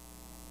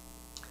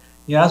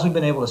 As we've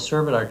been able to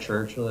serve at our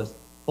church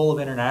full of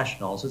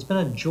internationals, it's been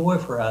a joy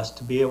for us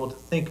to be able to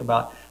think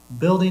about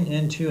building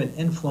into and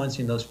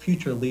influencing those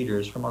future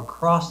leaders from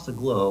across the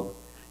globe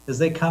as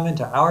they come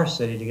into our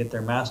city to get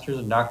their master's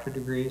and doctorate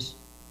degrees.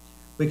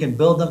 We can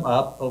build them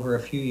up over a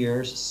few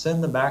years,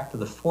 send them back to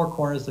the four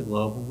corners of the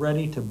globe,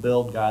 ready to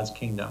build God's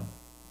kingdom.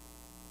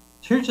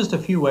 So here's just a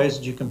few ways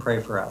that you can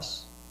pray for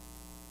us.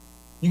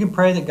 You can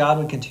pray that God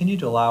would continue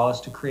to allow us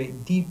to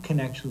create deep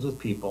connections with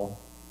people,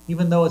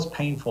 even though it's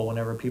painful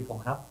whenever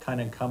people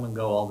kind of come and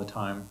go all the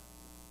time.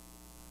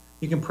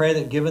 You can pray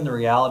that given the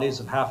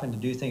realities of having to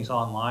do things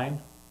online,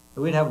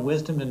 that we'd have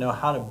wisdom to know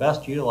how to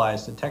best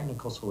utilize the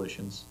technical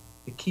solutions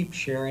to keep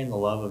sharing the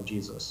love of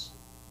Jesus.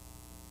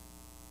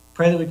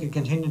 Pray that we can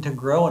continue to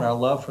grow in our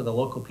love for the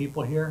local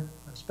people here,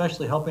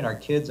 especially helping our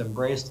kids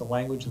embrace the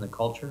language and the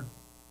culture.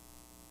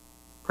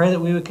 Pray that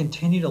we would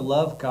continue to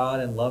love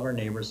God and love our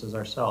neighbors as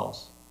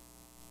ourselves.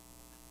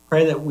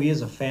 Pray that we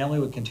as a family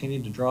would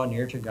continue to draw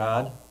near to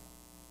God,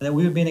 and that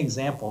we would be an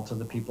example to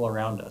the people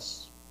around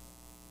us.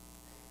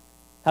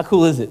 How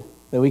cool is it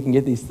that we can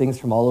get these things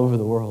from all over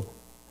the world?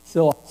 It's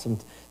so awesome.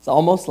 It's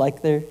almost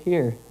like they're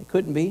here. It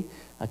couldn't be.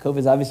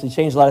 COVID's obviously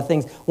changed a lot of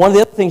things. One of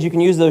the other things you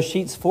can use those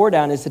sheets for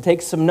down is to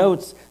take some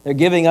notes. They're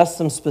giving us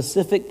some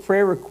specific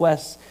prayer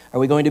requests. Are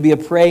we going to be a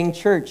praying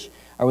church?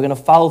 Are we going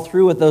to follow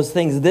through with those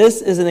things?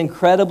 This is an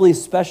incredibly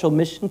special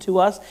mission to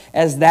us,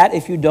 as that,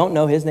 if you don't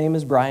know, his name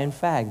is Brian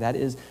Fagg. That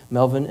is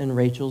Melvin and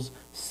Rachel's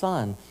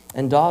son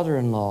and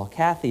daughter-in-law,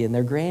 Kathy, and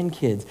their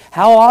grandkids.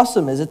 How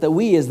awesome is it that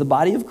we, as the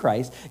body of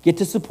Christ, get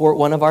to support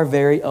one of our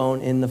very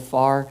own in the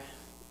Far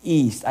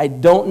East? I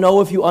don't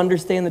know if you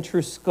understand the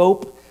true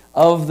scope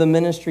of the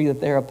ministry that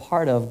they're a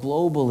part of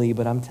globally,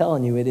 but I'm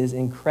telling you, it is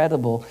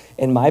incredible.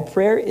 And my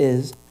prayer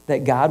is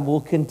that God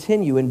will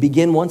continue and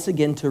begin once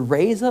again to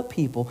raise up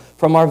people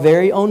from our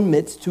very own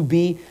midst to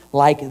be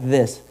like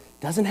this.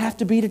 Doesn't have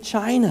to be to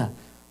China.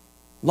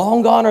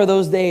 Long gone are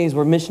those days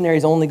where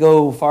missionaries only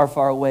go far,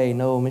 far away.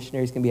 No,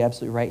 missionaries can be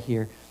absolutely right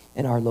here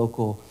in our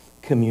local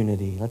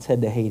community. Let's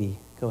head to Haiti.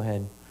 Go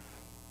ahead.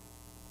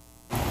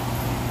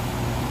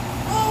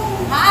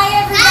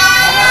 Hi, everybody.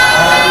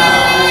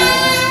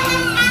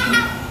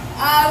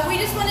 We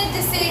just wanted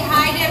to say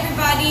hi to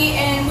everybody,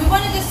 and we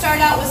wanted to start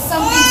out with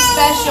something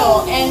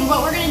special. And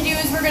what we're going to do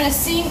is we're going to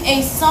sing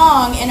a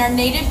song in our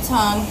native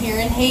tongue here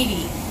in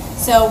Haiti.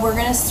 So we're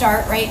going to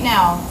start right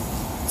now.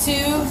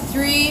 2,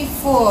 3,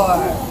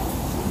 4.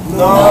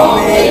 Non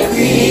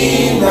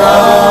m'écris,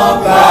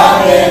 non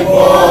parle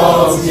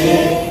bon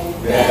Dieu,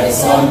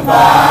 personne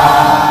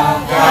pas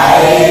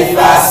qu'à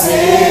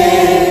effacer.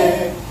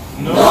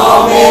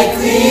 Non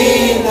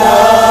m'écris,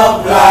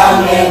 non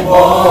parle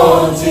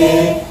bon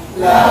Dieu,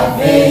 la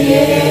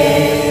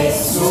veille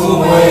sous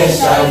moi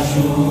chaque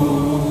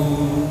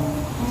jour.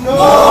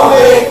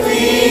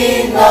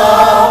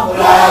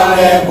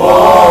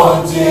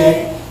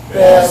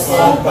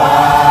 son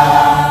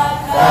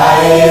pas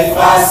qu'à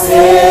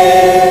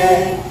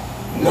effacer.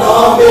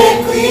 Non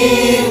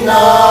m'écrit,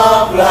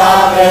 non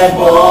blâme,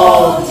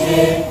 bon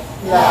Dieu,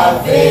 la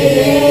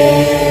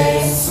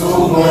veille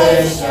sous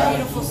moi.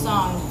 Beautiful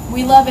song.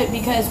 We love it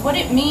because what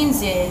it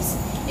means is,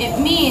 it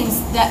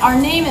means that our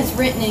name is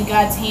written in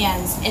God's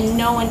hands and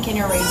no one can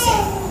erase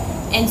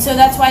it. And so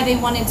that's why they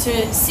wanted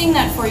to sing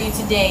that for you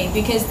today,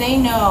 because they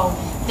know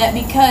that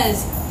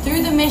because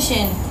through the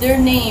mission, their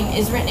name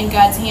is written in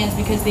God's hands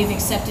because they've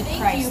accepted Christ.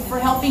 Thank you for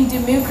helping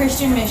Dumu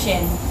Christian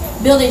Mission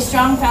build a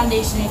strong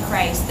foundation in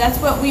Christ. That's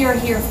what we are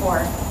here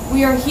for.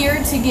 We are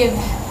here to give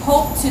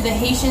hope to the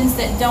Haitians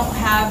that don't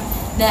have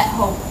that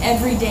hope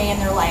every day in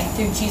their life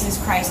through Jesus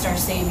Christ, our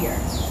Savior.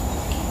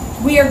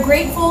 We are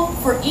grateful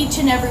for each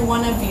and every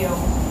one of you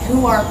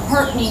who are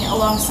partnering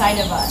alongside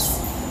of us.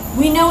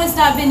 We know it's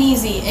not been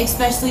easy,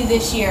 especially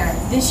this year.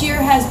 This year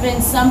has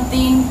been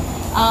something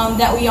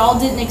that we all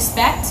didn't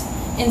expect,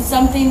 and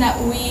something that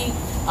we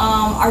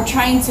are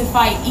trying to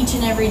fight each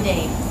and every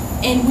day.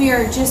 And we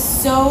are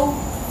just so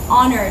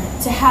honored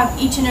to have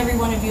each and every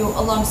one of you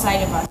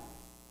alongside of us.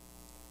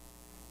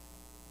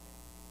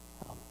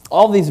 A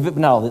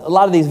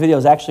lot of these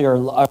videos actually are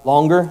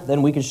longer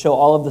than we could show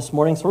all of this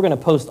morning, so we're going to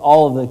post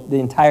all of the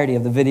entirety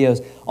of the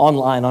videos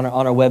online on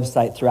our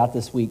website throughout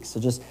this week.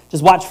 So just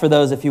watch for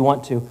those if you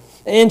want to.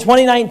 In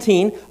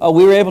 2019,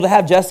 we were able to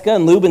have Jessica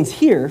and Lubens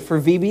here for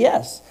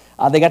VBS.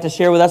 They got to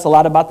share with us a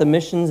lot about the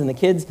missions and the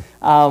kids,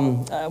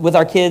 with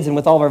our kids and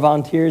with all of our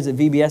volunteers at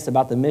VBS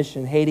about the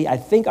mission in Haiti. I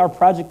think our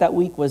project that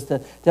week was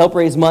to help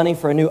raise money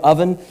for a new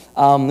oven,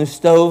 new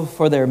stove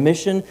for their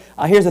mission.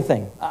 Here's the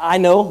thing. I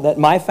know that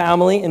my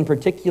family in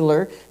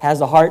particular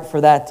has a heart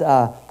for that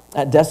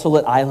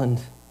desolate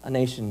island, a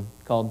nation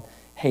called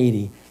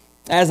Haiti.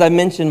 As I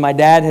mentioned, my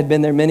dad had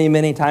been there many,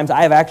 many times.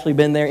 I have actually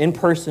been there in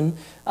person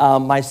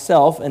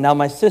myself, and now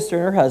my sister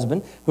and her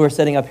husband, who are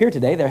sitting up here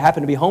today, they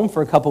happen to be home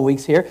for a couple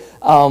weeks here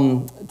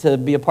to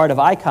be a part of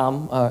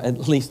ICOM,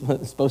 at least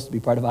supposed to be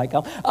part of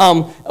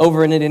ICOM,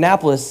 over in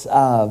Indianapolis.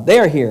 They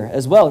are here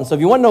as well. And so if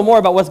you want to know more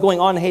about what's going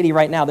on in Haiti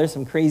right now, there's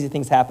some crazy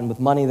things happening with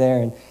money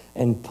there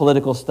and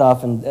political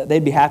stuff, and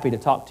they'd be happy to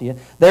talk to you.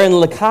 They're in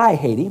Lacaille,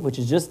 Haiti, which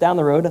is just down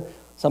the road,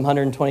 some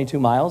 122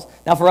 miles.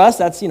 Now for us,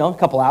 that's, a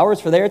couple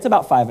hours. For there, it's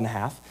about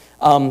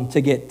 5.5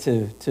 to get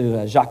to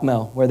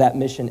Jacmel, where that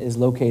mission is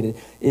located.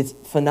 It's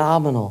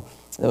phenomenal,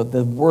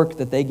 the work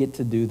that they get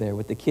to do there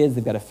with the kids.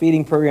 They've got a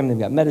feeding program, they've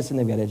got medicine,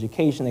 they've got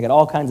education, they've got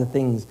all kinds of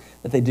things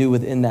that they do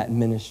within that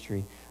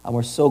ministry.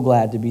 We're so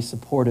glad to be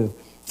supportive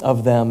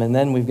of them. And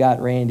then we've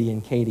got Randy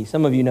and Katie.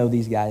 Some of you know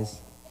these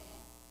guys.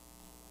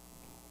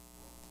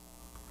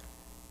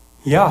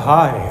 Yeah,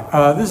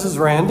 hi. This is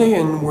Randy,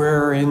 and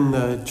we're in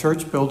the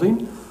church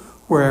building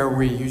where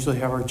we usually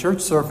have our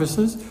church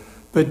services.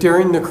 But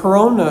during the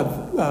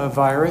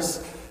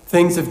coronavirus,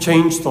 things have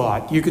changed a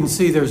lot. You can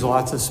see there's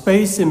lots of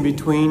space in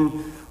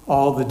between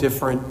all the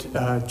different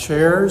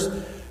chairs,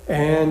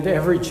 and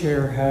every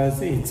chair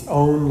has its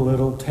own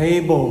little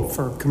table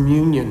for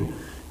communion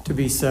to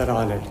be set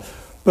on it.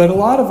 But a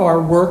lot of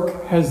our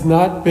work has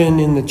not been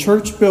in the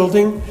church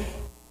building.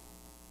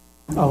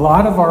 A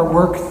lot of our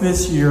work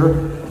this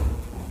year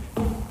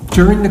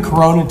during the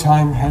corona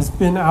time has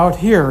been out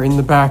here in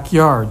the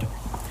backyard.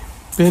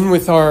 Been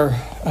with our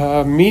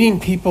meeting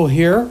people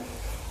here.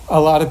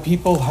 A lot of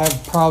people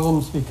have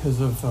problems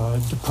because of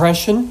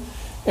depression,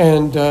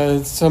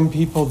 and some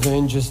people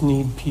then just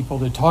need people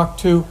to talk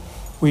to.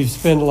 We've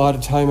spent a lot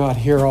of time out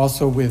here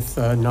also with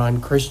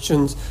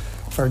non-Christians.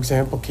 For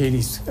example,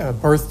 Katie's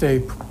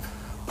birthday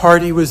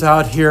party was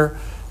out here,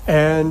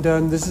 and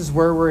this is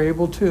where we're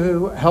able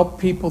to help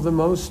people the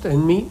most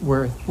and meet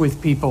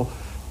with people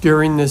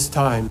during this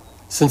time.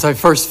 Since I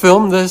first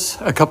filmed this,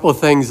 a couple of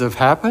things have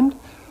happened.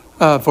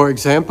 For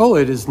example,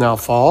 it is now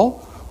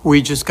fall.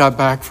 We just got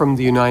back from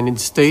the United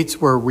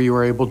States where we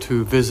were able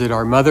to visit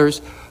our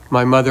mothers.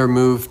 My mother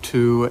moved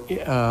to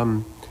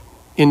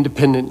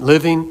independent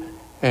living,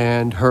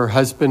 and her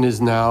husband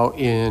is now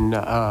in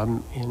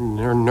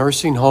her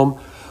nursing home.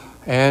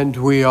 And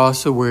we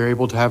also were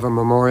able to have a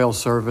memorial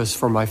service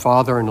for my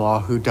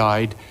father-in-law who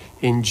died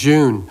in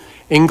June.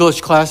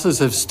 English classes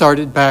have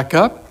started back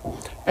up.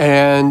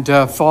 And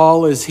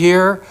fall is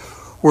here.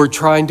 We're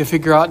trying to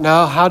figure out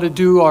now how to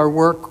do our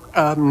work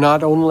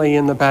not only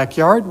in the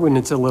backyard when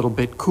it's a little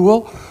bit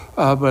cool,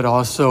 but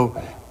also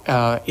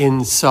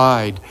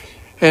inside.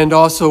 And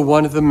also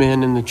one of the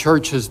men in the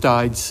church has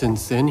died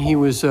since then. He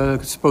was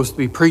supposed to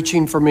be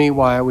preaching for me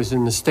while I was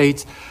in the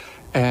States,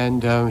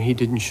 and he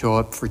didn't show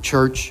up for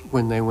church.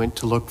 When they went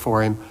to look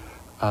for him,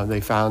 they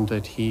found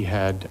that he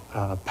had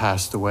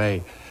passed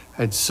away.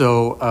 And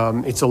so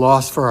it's a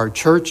loss for our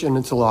church, and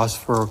it's a loss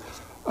for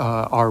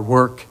our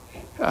work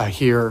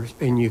here,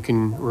 and you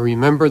can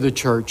remember the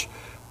church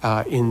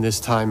in this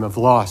time of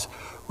loss.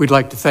 We'd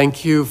like to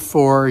thank you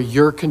for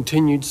your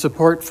continued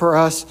support for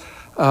us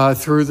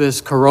through this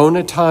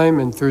corona time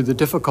and through the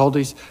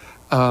difficulties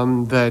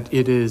that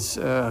it is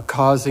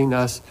causing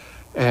us,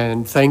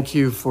 and thank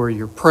you for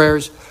your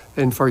prayers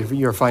and for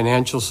your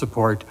financial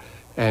support,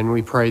 and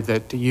we pray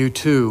that you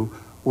too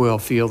will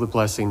feel the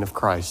blessing of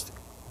Christ.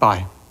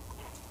 Bye.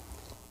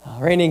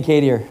 Randy and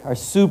Katie are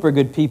super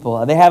good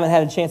people. They haven't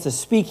had a chance to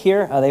speak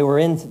here. They were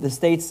in the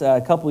States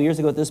a couple of years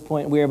ago at this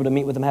point. We were able to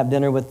meet with them, have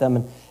dinner with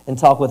them, and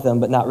talk with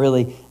them, but not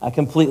really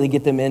completely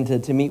get them in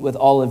to meet with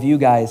all of you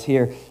guys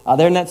here.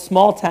 They're in that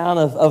small town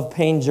of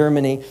Payne,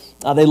 Germany.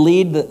 They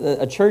lead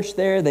a church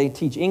there. They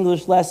teach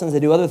English lessons. They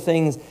do other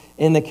things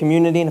in the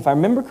community. And if I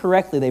remember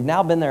correctly, they've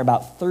now been there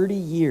about 30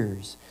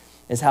 years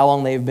is how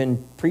long they've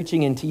been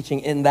preaching and teaching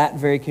in that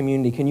very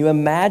community. Can you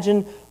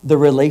imagine the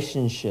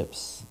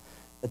relationships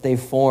that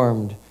they've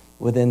formed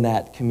within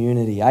that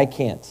community? I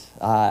can't.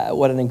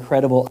 What an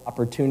incredible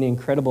opportunity,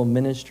 incredible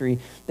ministry.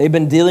 They've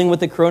been dealing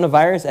with the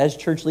coronavirus as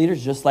church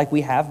leaders, just like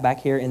we have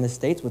back here in the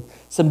States, with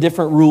some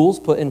different rules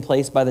put in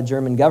place by the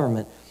German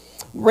government.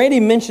 Randy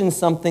mentioned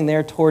something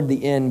there toward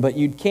the end, but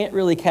you can't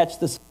really catch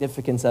the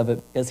significance of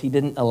it because he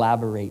didn't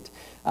elaborate.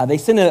 They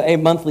sent a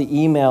monthly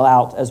email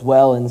out as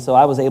well, and so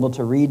I was able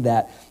to read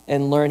that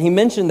and learn. He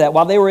mentioned that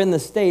while they were in the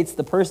States,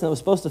 the person that was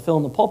supposed to fill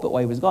in the pulpit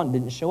while he was gone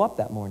didn't show up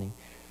that morning.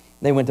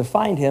 They went to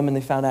find him, and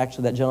they found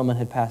actually that gentleman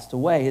had passed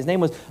away. His name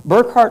was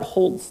Burkhard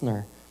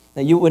Holzner.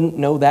 Now, you wouldn't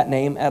know that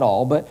name at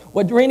all, but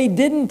what Randy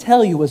didn't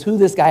tell you was who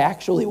this guy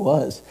actually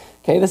was.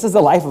 Okay, this is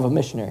the life of a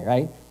missionary,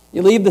 right?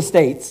 You leave the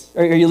States,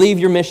 or you leave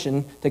your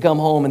mission to come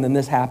home, and then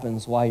this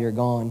happens while you're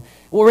gone.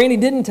 What Randy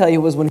didn't tell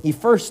you was when he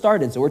first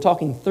started, so we're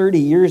talking 30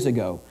 years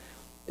ago,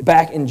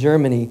 back in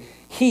Germany,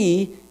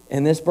 he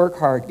and this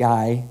Burkhard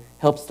guy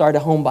helped start a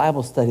home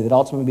Bible study that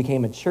ultimately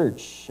became a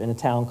church in a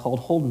town called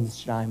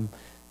Holdensheim.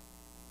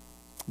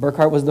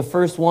 Burkhard was the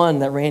first one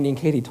that Randy and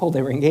Katie told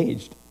they were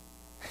engaged.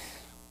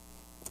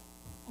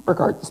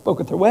 Burkhard spoke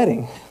at their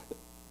wedding.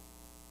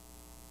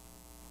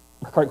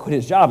 Burkhard quit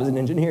his job as an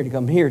engineer to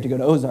come here to go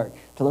to Ozark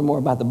to learn more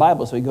about the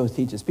Bible, so he goes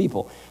teach his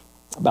people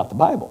about the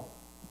Bible.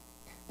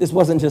 This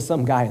wasn't just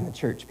some guy in the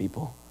church,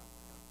 people.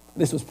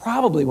 This was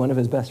probably one of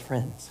his best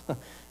friends.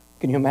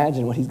 Can you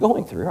imagine what he's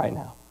going through right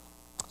now?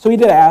 So he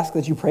did ask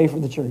that you pray for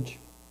the church,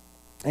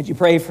 that you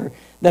pray for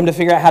them to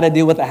figure out how to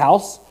deal with the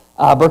house.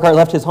 Burkhard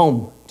left his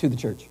home to the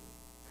church.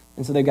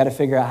 And so they've got to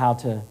figure out how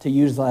to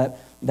use that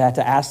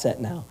asset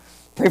now.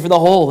 Pray for the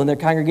whole in their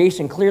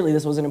congregation. Clearly,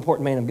 this was an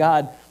important man of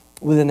God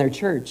within their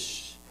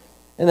church.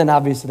 And then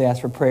obviously they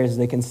ask for prayers as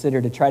they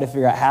consider to try to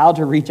figure out how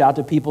to reach out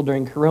to people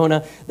during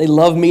Corona. They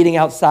love meeting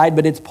outside,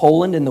 but it's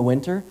Poland in the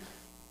winter.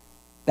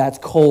 That's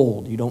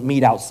cold. You don't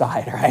meet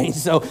outside, right?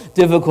 So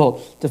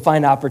difficult to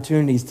find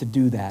opportunities to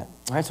do that.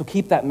 All right, so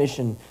keep that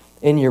mission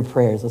in your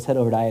prayers. Let's head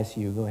over to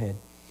ISU. Go ahead.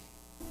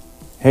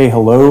 Hey,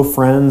 hello,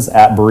 friends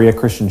at Berea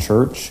Christian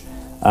Church.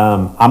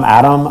 I'm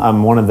Adam.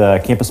 I'm one of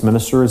the campus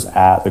ministers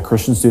at the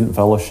Christian Student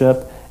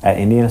Fellowship at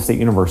Indiana State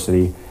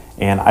University.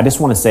 And I just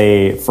want to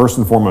say, first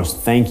and foremost,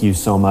 thank you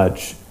so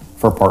much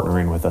for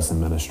partnering with us in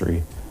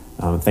ministry.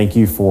 Thank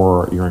you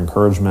for your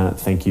encouragement.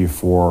 Thank you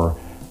for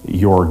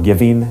your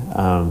giving.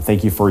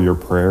 Thank you for your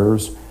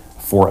prayers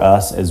for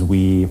us as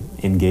we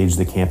engage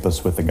the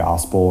campus with the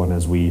gospel and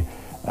as we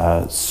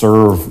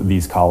serve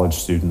these college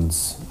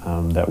students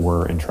that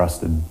we're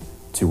entrusted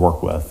to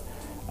work with.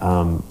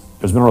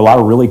 There's been a lot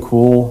of really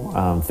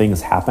cool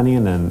things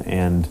happening,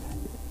 and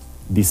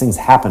these things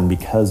happen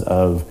because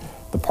of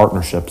the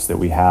partnerships that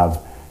we have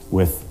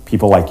with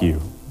people like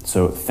you.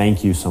 So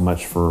thank you so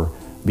much for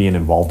being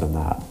involved in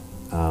that.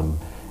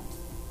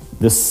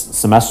 This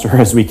semester,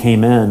 as we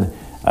came in,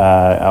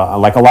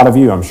 like a lot of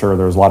you, I'm sure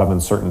there was a lot of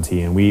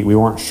uncertainty, and we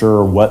weren't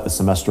sure what the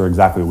semester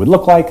exactly would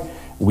look like.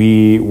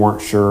 We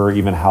weren't sure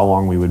even how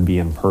long we would be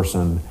in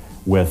person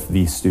with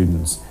these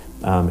students.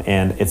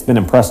 And it's been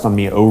impressed on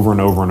me over and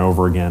over and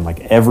over again,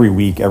 like every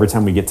week, every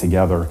time we get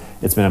together,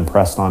 it's been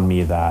impressed on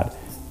me that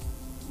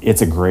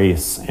it's a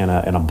grace and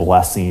a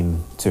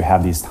blessing to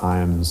have these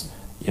times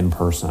in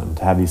person,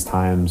 to have these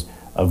times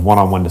of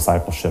one-on-one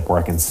discipleship where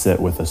I can sit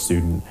with a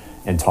student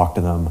and talk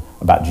to them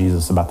about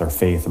Jesus, about their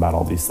faith, about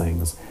all these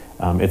things.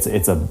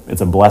 It's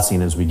a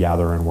blessing as we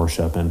gather and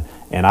worship, and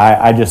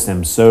I just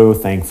am so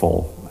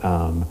thankful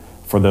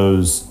for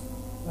those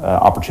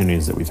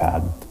opportunities that we've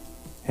had.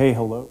 Hey,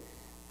 hello.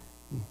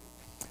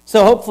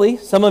 So hopefully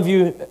some of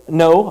you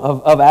know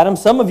of Adam.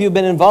 Some of you have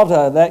been involved.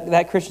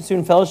 That Christian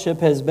Student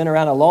Fellowship has been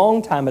around a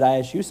long time at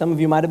ISU. Some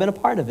of you might have been a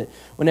part of it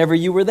whenever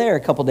you were there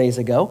a couple days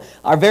ago.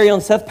 Our very own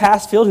Seth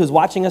Passfield, who's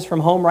watching us from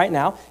home right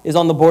now, is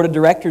on the board of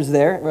directors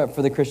there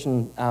for the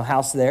Christian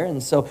house there.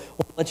 And so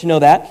we'll let you know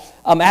that.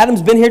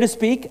 Adam's been here to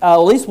speak at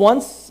least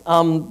once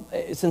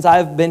since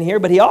I've been here,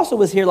 but he also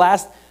was here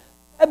last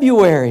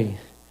February.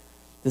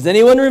 Does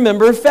anyone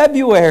remember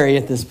February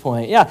at this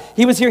point? Yeah,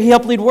 he was here. He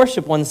helped lead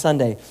worship one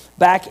Sunday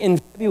back in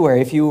February,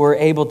 if you were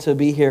able to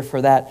be here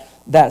for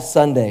that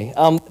Sunday.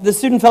 The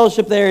Student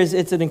Fellowship there,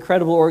 it's an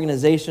incredible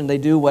organization. They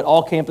do what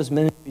all campus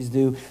ministries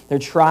do. They're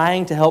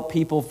trying to help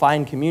people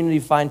find community,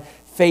 find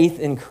faith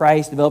in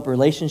Christ, develop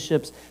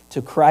relationships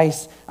to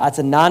Christ. It's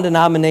a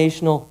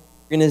non-denominational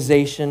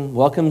organization,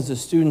 welcomes the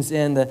students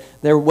in.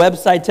 Their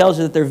website tells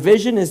you that their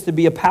vision is to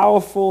be a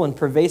powerful and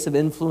pervasive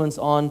influence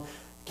on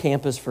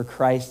campus for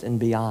Christ and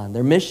beyond.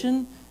 Their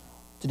mission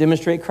to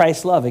demonstrate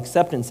Christ's love,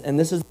 acceptance, and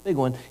this is the big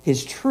one,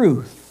 his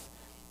truth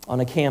on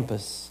a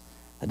campus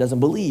that doesn't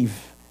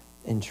believe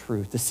in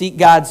truth. To seek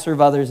God,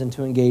 serve others, and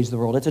to engage the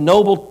world. It's a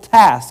noble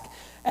task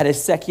at a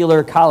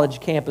secular college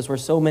campus where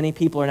so many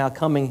people are now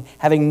coming,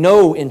 having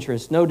no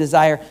interest, no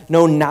desire,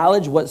 no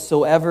knowledge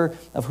whatsoever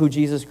of who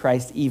Jesus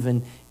Christ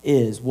even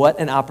is. What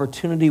an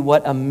opportunity,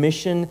 what a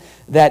mission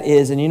that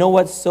is. And you know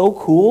what's so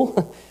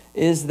cool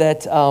is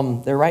that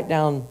they're right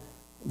down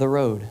the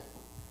road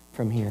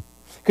from here.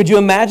 Could you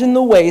imagine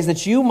the ways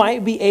that you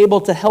might be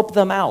able to help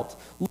them out?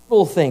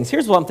 Little things.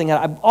 Here's one thing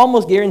I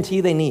almost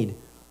guarantee they need.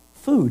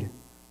 Food.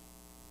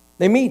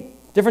 They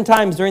meet different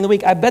times during the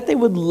week. I bet they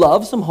would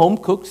love some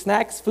home-cooked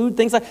snacks, food,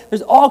 things like that.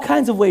 There's all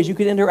kinds of ways you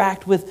could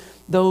interact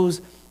with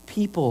those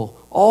people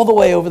all the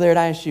way over there at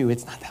ISU.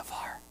 It's not that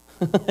far.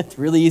 It's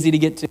really easy to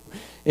get to.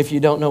 If you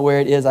don't know where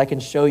it is, I can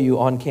show you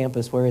on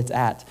campus where it's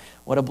at.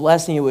 What a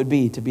blessing it would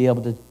be to be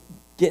able to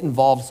get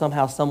involved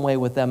somehow, some way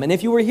with them. And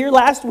if you were here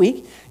last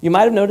week, you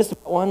might have noticed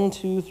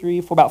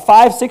about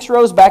 5, 6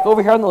 rows back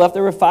over here on the left,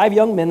 there were 5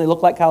 young men. They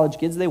looked like college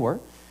kids. They were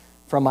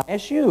from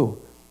ISU.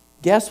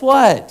 Guess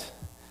what?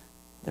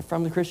 They're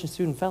from the Christian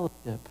Student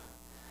Fellowship.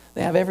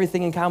 They have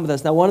everything in common with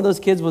us. Now, one of those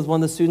kids was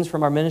one of the students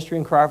from our ministry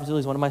in Crawfordsville.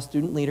 He's one of my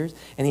student leaders,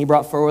 and he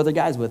brought 4 other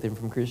guys with him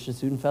from Christian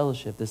Student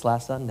Fellowship this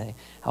last Sunday.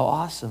 How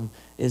awesome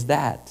is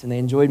that? And they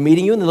enjoyed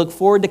meeting you, and they look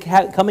forward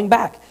to coming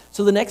back.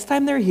 So the next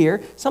time they're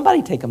here,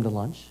 somebody take them to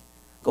lunch.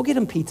 Go get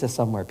them pizza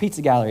somewhere.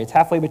 Pizza Gallery. It's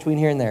halfway between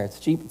here and there. It's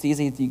cheap. It's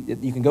easy.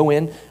 You can go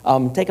in.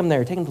 Take them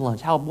there. Take them to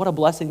lunch. What a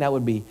blessing that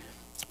would be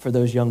for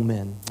those young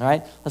men. All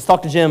right? Let's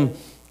talk to Jim.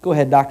 Go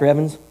ahead, Dr.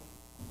 Evans.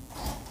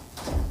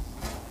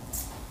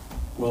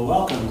 Well,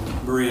 welcome,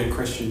 Berea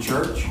Christian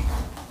Church.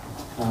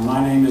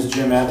 My name is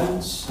Jim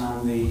Evans.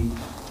 I'm the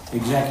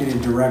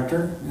Executive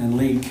Director and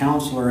Lead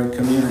Counselor at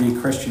Community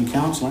Christian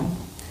Counseling.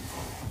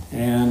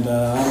 And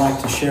I'd like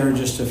to share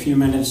just a few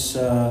minutes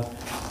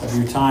of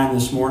your time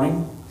this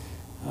morning,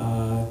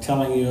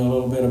 telling you a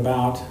little bit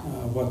about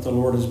what the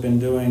Lord has been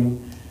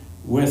doing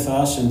with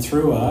us and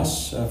through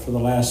us for the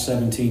last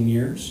 17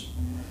 years,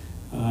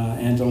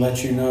 and to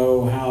let you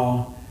know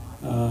how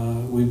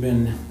we've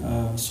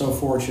been so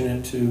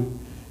fortunate to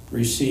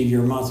receive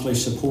your monthly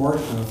support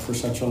for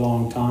such a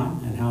long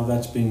time and how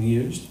that's being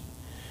used.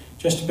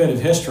 Just a bit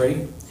of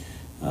history.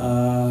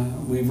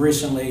 We've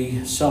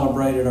recently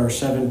celebrated our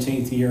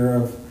 17th year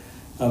of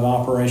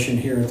operation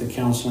here at the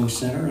Counseling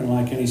Center, and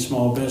like any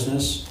small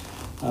business,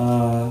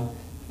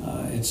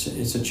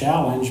 it's a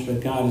challenge, but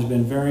God has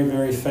been very,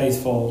 very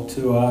faithful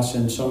to us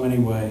in so many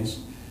ways,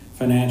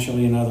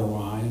 financially and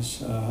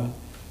otherwise.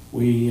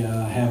 We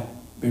have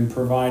been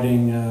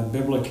providing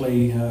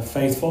biblically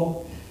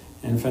faithful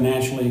and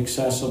financially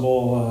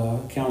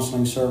accessible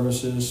counseling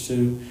services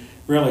to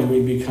really,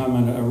 we've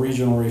become a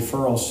regional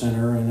referral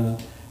center, and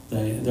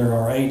there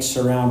are 8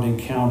 surrounding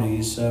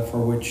counties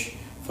for which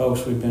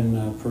folks we've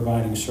been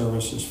providing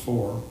services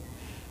for.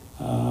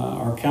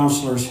 Our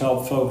counselors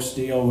help folks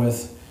deal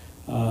with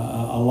a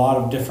lot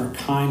of different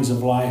kinds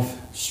of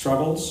life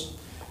struggles,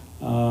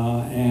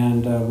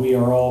 and we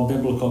are all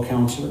biblical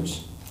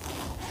counselors.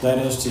 That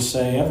is to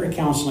say, every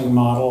counseling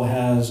model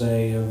has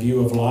a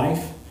view of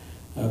life,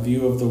 a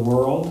view of the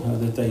world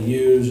that they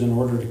use in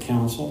order to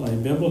counsel. A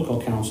biblical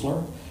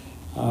counselor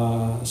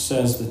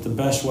says that the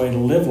best way to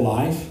live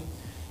life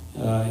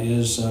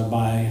is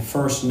by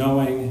first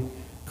knowing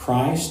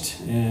Christ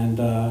and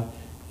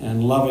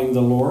loving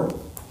the Lord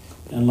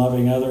and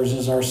loving others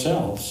as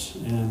ourselves.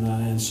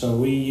 And so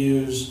we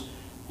use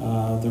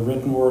the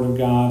written Word of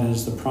God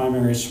as the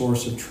primary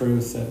source of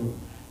truth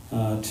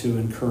to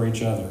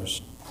encourage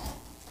others.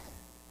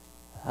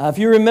 If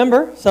you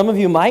remember, some of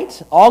you might,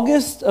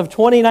 August of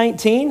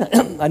 2019,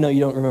 I know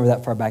you don't remember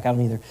that far back, I don't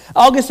either.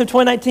 August of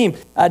 2019,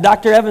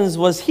 Dr. Evans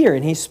was here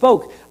and he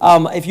spoke.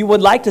 If you would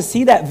like to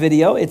see that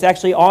video, it's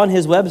actually on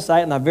his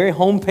website on the very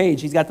home page.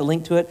 He's got the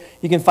link to it.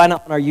 You can find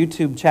it on our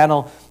YouTube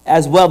channel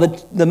as well.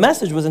 The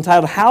message was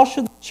entitled, How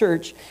Should the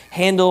Church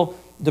Handle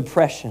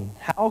Depression?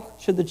 How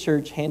should the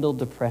church handle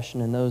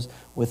depression and those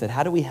with it?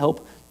 How do we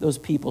help those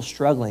people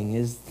struggling?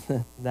 Is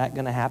that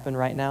going to happen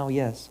right now?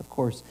 Yes, of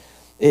course.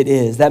 It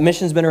is. That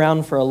mission's been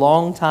around for a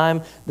long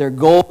time. Their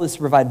goal is to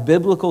provide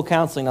biblical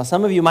counseling. Now,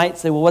 some of you might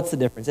say, well, what's the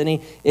difference?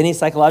 Any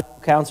psychological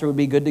counselor would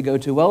be good to go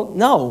to. Well,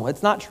 no,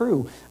 it's not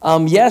true.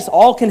 Yes,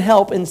 all can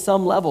help in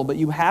some level, but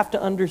you have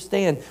to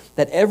understand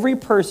that every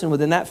person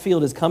within that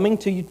field is coming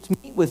to you to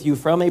meet with you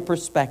from a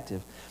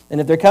perspective.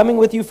 And if they're coming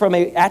with you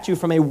at you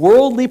from a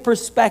worldly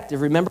perspective,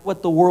 remember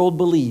what the world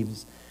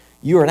believes.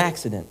 You're an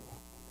accident.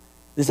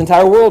 This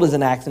entire world is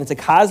an accident. It's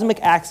a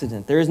cosmic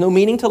accident. There is no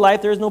meaning to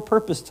life. There is no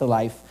purpose to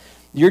life.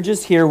 You're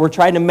just here. We're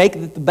trying to make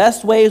it the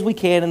best way as we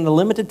can in the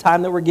limited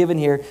time that we're given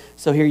here.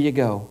 So here you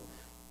go.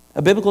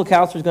 A biblical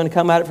counselor is going to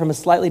come at it from a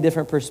slightly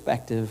different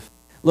perspective,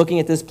 looking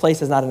at this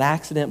place as not an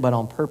accident, but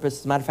on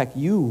purpose. As a matter of fact,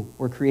 you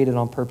were created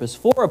on purpose,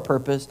 for a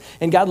purpose,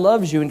 and God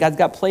loves you, and God's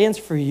got plans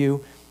for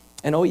you.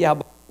 And oh yeah,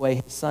 by the way,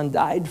 His Son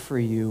died for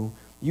you.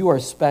 You are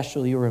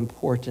special. You are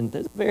important.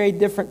 There's a very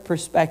different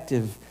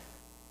perspective,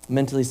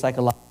 mentally,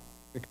 psychologically,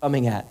 you're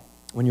coming at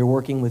when you're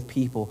working with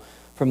people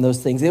from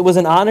those things. It was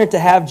an honor to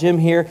have Jim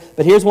here,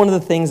 but here's one of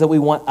the things that we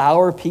want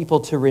our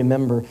people to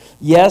remember.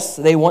 Yes,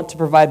 they want to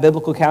provide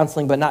biblical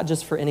counseling, but not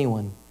just for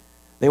anyone.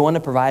 They want to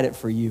provide it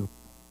for you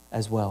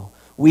as well.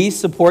 We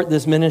support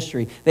this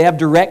ministry. They have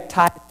direct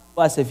ties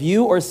to us. If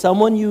you or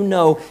someone you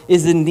know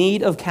is in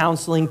need of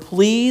counseling,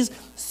 please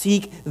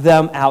seek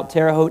them out.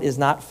 Terre Haute is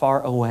not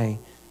far away.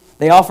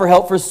 They offer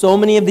help for so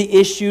many of the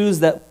issues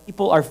that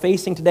people are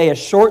facing today. A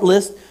short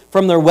list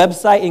from their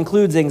website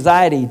includes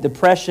anxiety,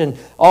 depression,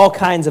 all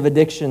kinds of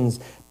addictions,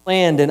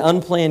 planned and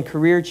unplanned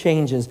career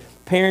changes,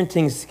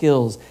 parenting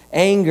skills,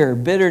 anger,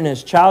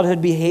 bitterness,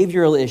 childhood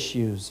behavioral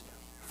issues,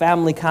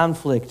 family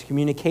conflict,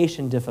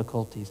 communication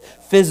difficulties,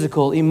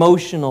 physical,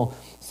 emotional,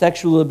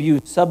 sexual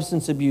abuse,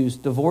 substance abuse,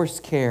 divorce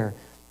care,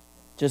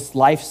 just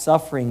life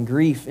suffering,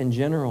 grief in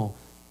general,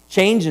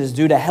 changes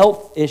due to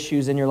health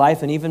issues in your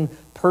life, and even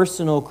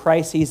personal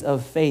crises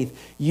of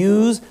faith.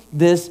 Use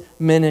this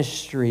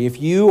ministry.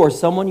 If you or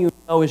someone you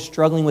know is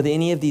struggling with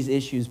any of these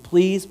issues,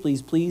 please,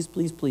 please, please,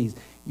 please, please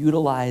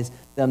utilize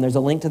them. There's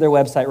a link to their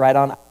website right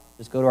on.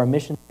 Just go to our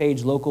mission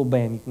page, local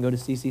BAM. You can go to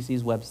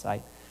CCC's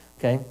website.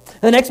 Okay.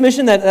 The next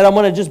mission that I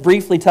want to just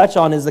briefly touch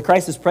on is the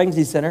Crisis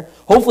Pregnancy Center.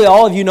 Hopefully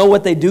all of you know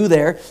what they do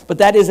there, but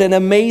that is an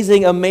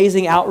amazing,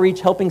 amazing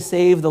outreach helping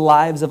save the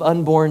lives of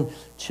unborn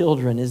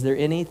children. Is there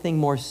anything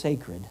more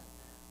sacred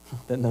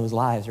than those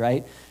lives,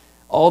 right?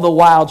 All the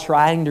while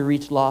trying to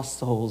reach lost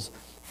souls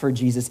for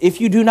Jesus.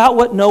 If you do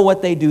not know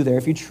what they do there,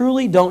 if you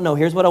truly don't know,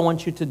 here's what I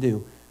want you to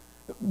do.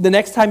 The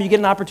next time you get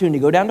an opportunity,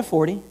 go down to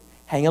 40,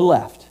 hang a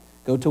left.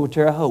 Go to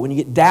Terre Haute. When you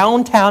get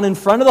downtown in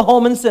front of the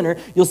Holman Center,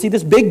 you'll see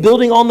this big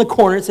building on the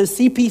corner. It says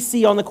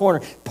CPC on the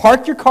corner.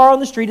 Park your car on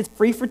the street. It's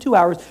free for 2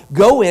 hours.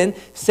 Go in.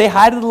 Say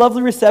hi to the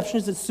lovely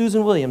receptionist. It's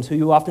Susan Williams, who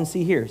you often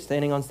see here,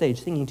 standing on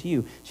stage, singing to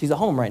you. She's at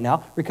home right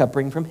now,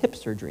 recovering from hip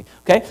surgery.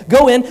 Okay?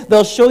 Go in.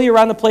 They'll show you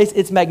around the place.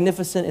 It's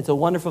magnificent. It's a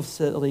wonderful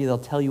facility. They'll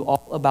tell you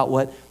all about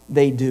what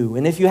they do.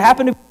 And if you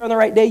happen to be on the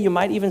right day, you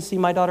might even see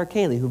my daughter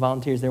Kaylee, who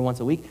volunteers there once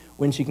a week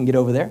when she can get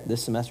over there.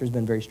 This semester has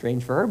been very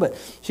strange for her, but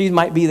she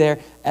might be there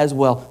as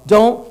well.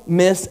 Don't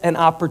miss an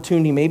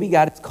opportunity. Maybe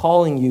God is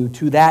calling you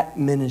to that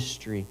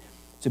ministry,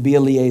 to be a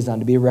liaison,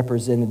 to be a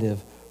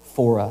representative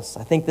for us.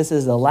 I think this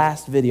is the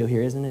last video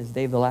here, isn't it? Is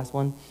Dave the last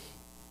one?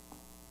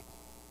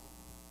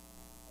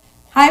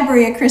 Hi,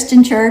 Berea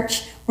Christian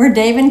Church. We're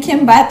Dave and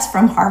Kim Butts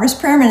from Harvest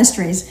Prayer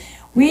Ministries.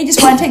 We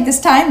just want to take this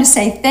time to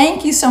say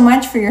thank you so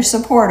much for your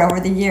support over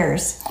the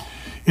years.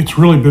 It's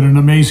really been an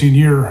amazing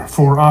year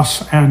for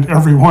us and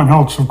everyone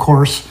else, of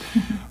course.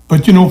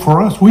 But you know,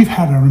 for us, we've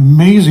had an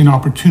amazing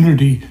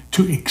opportunity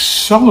to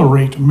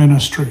accelerate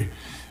ministry.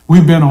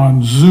 We've been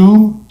on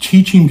Zoom,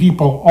 teaching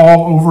people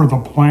all over the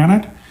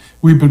planet.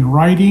 We've been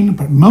writing,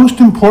 but most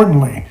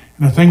importantly,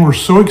 and the thing we're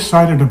so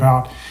excited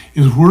about,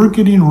 is we're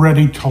getting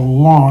ready to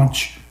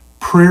launch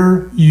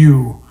Prayer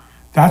U.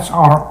 That's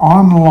our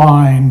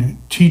online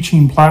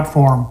teaching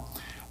platform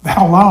that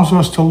allows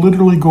us to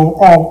literally go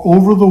all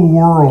over the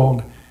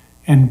world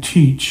and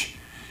teach.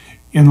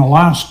 In the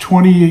last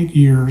 28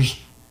 years,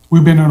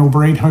 we've been in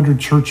over 800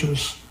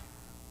 churches.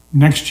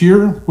 Next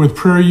year, with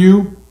Prayer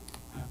U,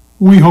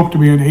 we hope to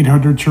be in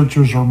 800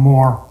 churches or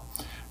more.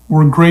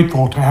 We're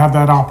grateful to have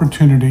that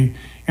opportunity,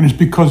 and it's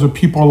because of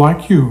people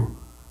like you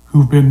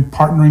who've been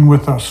partnering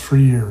with us for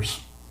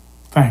years.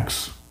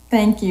 Thanks.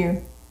 Thank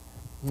you.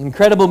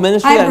 Incredible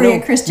ministry. Hi, I Berea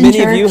know Christian many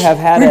Church. of you have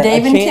had We're a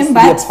Dave and chance Kim to be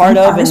a Butts part from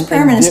of Harvest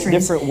Prayer in Ministries.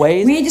 different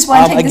ways. We just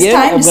want to take this Again,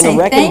 time I'm to going say to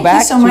reckon thank back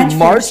you so much to for your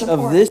March support.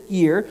 of this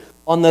year.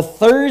 On the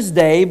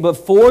Thursday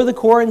before the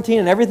quarantine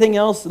and everything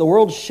else, the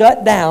world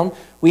shut down,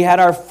 we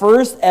had our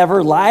first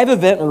ever live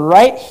event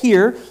right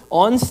here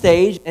on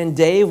stage, and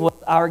Dave was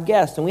our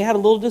guest. And we had a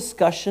little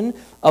discussion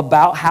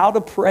about how to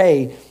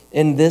pray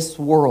in this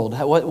world.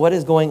 What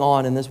is going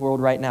on in this world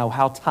right now?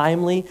 How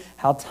timely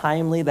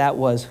that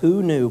was.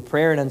 Who knew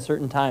prayer in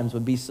uncertain times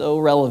would be so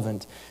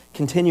relevant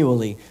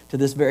continually to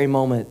this very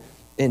moment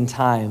in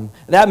time.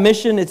 That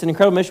mission, it's an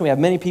incredible mission. We have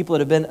many people that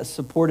have been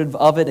supportive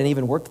of it and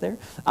even worked there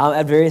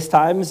at various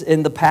times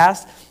in the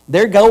past.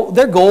 Their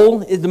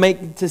goal is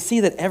to see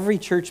that every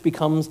church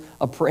becomes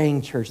a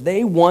praying church.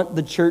 They want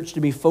the church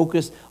to be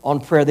focused on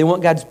prayer. They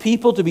want God's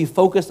people to be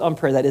focused on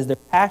prayer. That is their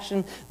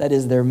passion. That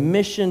is their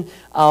mission.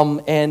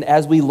 And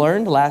as we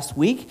learned last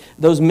week,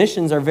 those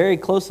missions are very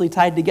closely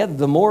tied together.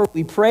 The more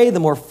we pray, the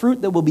more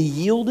fruit that will be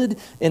yielded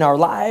in our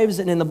lives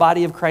and in the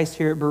body of Christ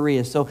here at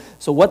Berea. So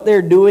what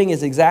they're doing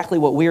is exactly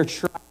what we are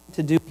trying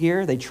to do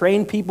here. They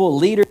train people,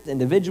 leaders,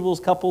 individuals,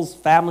 couples,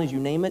 families, you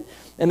name it.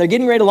 And they're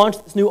getting ready to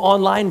launch this new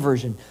online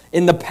version.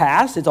 In the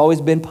past, it's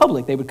always been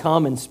public. They would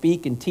come and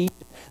speak and teach.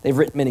 They've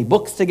written many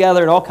books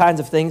together and all kinds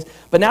of things.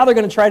 But now they're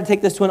going to try to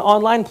take this to an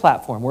online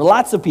platform where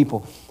lots of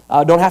people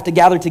don't have to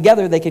gather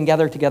together. They can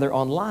gather together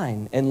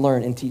online and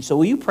learn and teach. So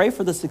will you pray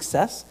for the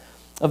success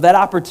of that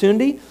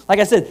opportunity? Like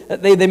I said,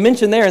 they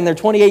mentioned there in their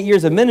 28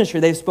 years of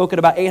ministry, they've spoken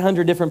about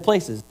 800 different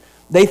places.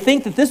 They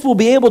think that this will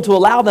be able to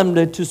allow them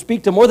to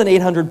speak to more than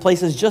 800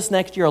 places just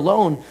next year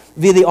alone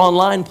via the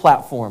online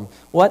platform.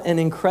 What an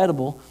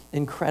incredible,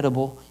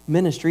 incredible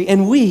ministry.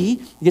 And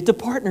we get to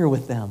partner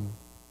with them.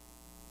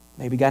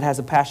 Maybe God has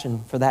a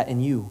passion for that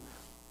in you,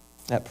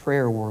 that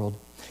prayer world.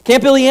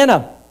 Camp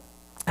Ileana.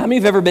 How many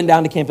have ever been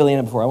down to Camp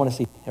Ileana before? I want to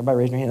see. Everybody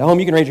raise your hand. At home,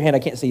 you can raise your hand. I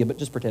can't see you, but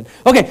just pretend.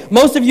 Okay,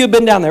 most of you have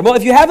been down there. Well,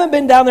 if you haven't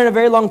been down there in a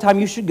very long time,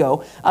 you should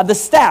go. The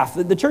staff,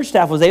 the church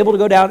staff, was able to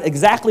go down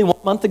exactly 1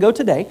 month ago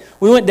today.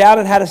 We went down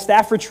and had a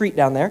staff retreat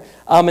down there,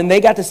 and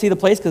they got to see the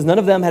place because none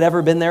of them had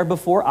ever been there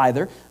before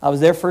either. I was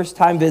their first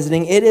time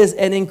visiting. It is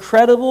an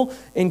incredible,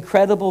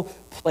 incredible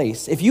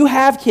place. If you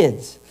have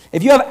kids,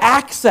 if you have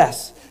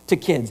access to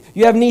kids,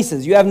 you have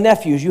nieces, you have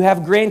nephews, you have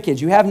grandkids,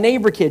 you have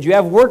neighbor kids, you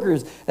have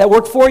workers that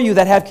work for you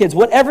that have kids,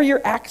 whatever your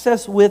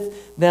access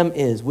with them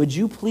is, would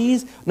you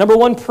please, number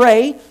one,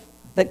 pray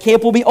that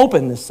camp will be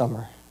open this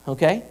summer,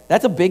 okay?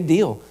 That's a big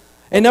deal.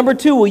 And number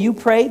two, will you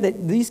pray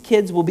that these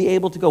kids will be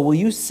able to go? Will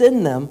you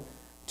send them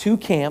to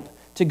camp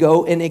to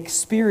go and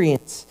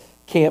experience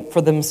camp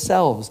for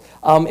themselves?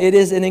 It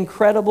is an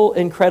incredible,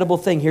 incredible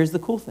thing. Here's the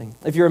cool thing.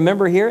 If you're a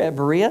member here at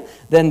Berea,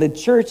 then the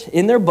church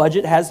in their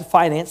budget has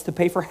finance to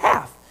pay for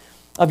half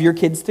of your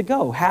kids to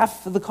go,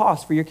 half of the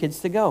cost for your kids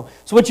to go.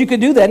 So what you could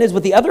do then is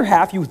with the other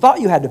half you thought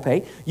you had to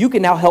pay, you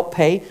can now help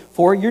pay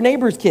for your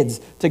neighbor's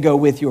kids to go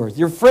with yours,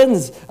 your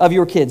friends of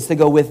your kids to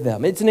go with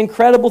them. It's an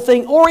incredible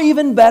thing. Or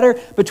even better,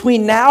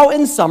 between now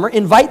and summer,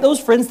 invite those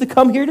friends to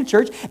come here to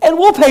church and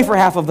we'll pay for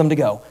half of them to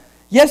go.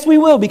 Yes, we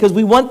will, because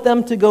we want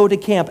them to go to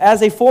camp.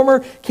 As a former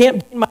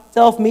camp dean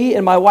myself, me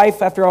and my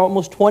wife, after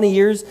almost 20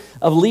 years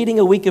of leading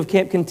a week of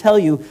camp, can tell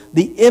you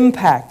the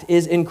impact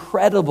is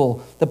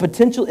incredible. The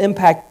potential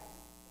impact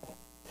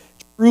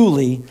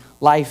truly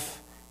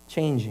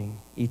life-changing,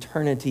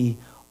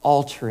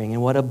 eternity-altering,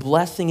 and what a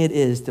blessing it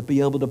is to be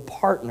able to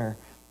partner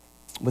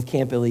with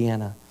Camp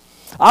Ileana.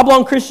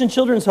 Oblong Christian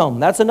Children's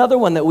Home, that's another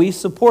one that we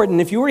support, and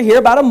if you were here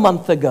about a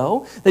month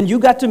ago, then you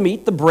got to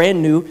meet the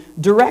brand new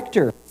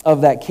director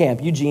of that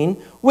camp, Eugene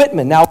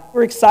Whitman. Now,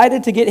 we're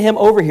excited to get him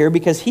over here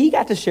because he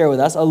got to share with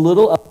us a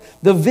little of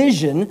the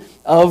vision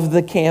of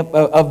the camp,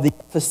 of the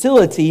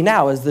facility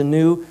now as the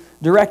new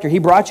director. He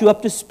brought you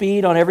up to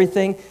speed on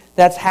everything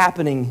that's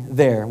happening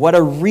there. What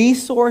a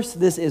resource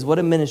this is. What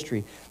a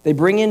ministry. They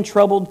bring in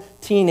troubled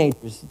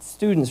teenagers,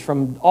 students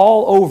from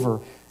all over,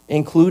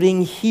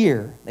 including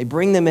here. They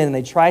bring them in and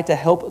they try to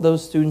help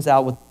those students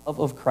out with the love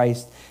of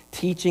Christ,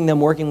 teaching them,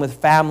 working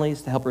with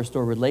families to help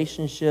restore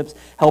relationships,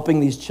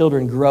 helping these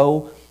children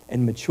grow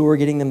and mature,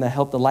 getting them to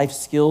help the life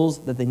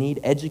skills that they need,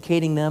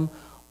 educating them,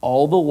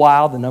 all the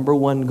while the number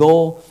one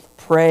goal,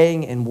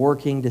 praying and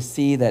working to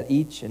see that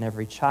each and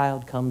every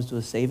child comes to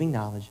a saving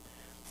knowledge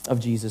of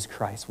Jesus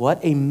Christ. What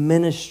a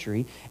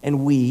ministry,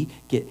 and we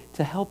get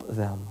to help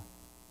them.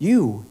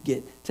 You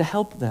get to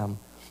help them.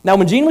 Now,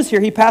 when Gene was here,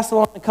 he passed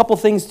along a couple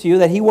things to you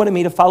that he wanted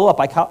me to follow up.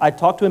 I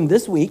talked to him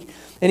this week,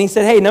 and he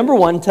said, hey, number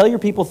one, tell your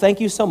people thank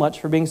you so much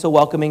for being so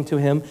welcoming to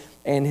him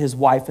and his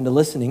wife and to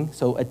listening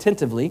so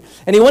attentively.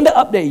 And he wanted to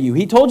update you.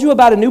 He told you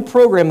about a new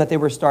program that they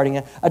were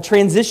starting, a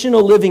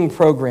transitional living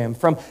program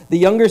from the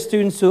younger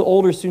students to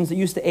older students that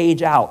used to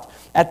age out.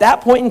 At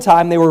that point in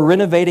time, they were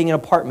renovating an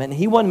apartment. And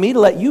he wanted me to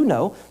let you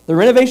know the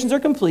renovations are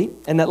complete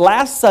and that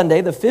last Sunday,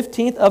 the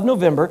 15th of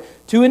November,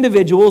 2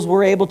 individuals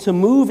were able to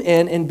move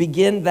in and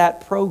begin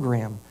that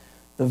program.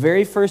 The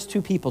very first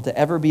 2 people to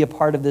ever be a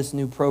part of this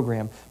new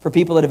program for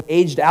people that have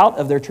aged out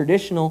of their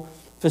traditional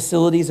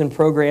facilities and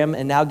program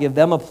and now give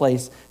them a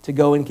place to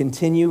go and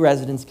continue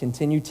residence,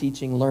 continue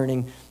teaching,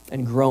 learning,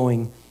 and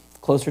growing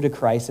closer to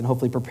Christ and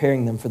hopefully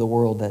preparing them for the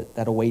world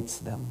that awaits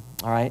them.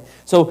 All right?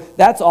 So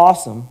that's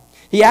awesome.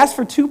 He asked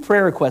for 2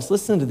 prayer requests.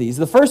 Listen to these.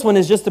 The first one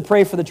is just to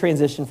pray for the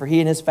transition for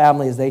he and his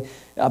family as they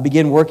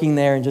begin working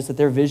there and just that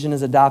their vision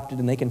is adopted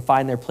and they can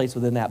find their place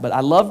within that. But I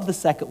loved the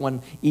second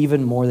one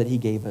even more that he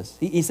gave us.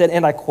 He said,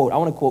 and I quote, I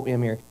want to quote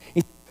him here.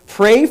 He said,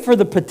 pray for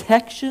the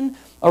protection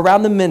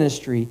around the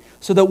ministry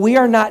so that we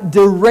are not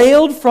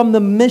derailed from the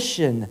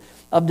mission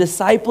of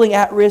discipling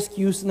at-risk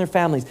youth and their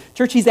families.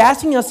 Church, he's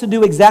asking us to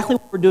do exactly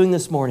what we're doing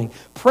this morning,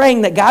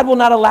 praying that God will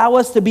not allow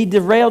us to be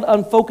derailed,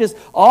 unfocused,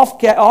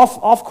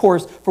 off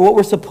course for what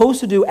we're supposed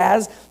to do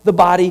as the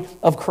body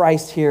of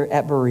Christ here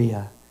at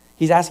Berea.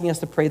 He's asking us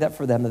to pray that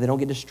for them, that they don't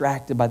get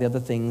distracted by the other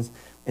things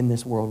in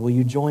this world. Will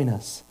you join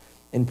us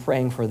in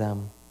praying for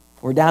them?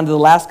 We're down to the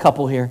last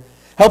couple here.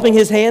 Helping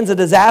His Hands, a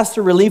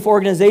disaster relief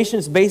organization.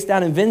 It's based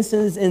down in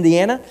Vincennes,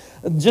 Indiana.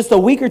 Just a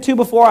week or 2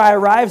 before I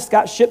arrived,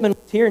 Scott Shipman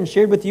was here and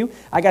shared with you.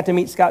 I got to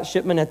meet Scott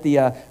Shipman at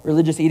the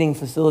religious eating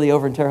facility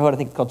over in Terre Haute. I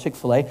think it's called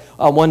Chick-fil-A,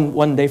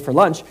 one day for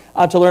lunch,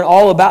 to learn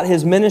all about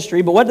his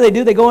ministry. But what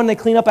do? They go in and they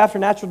clean up after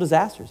natural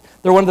disasters.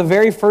 They're one of the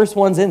very first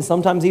ones in,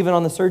 sometimes even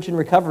on the search and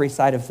recovery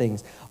side of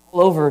things,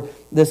 all over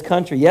this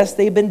country. Yes,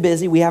 they've been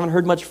busy. We haven't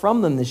heard much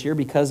from them this year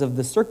because of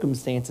the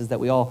circumstances that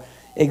we all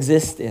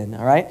exist in,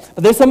 all right?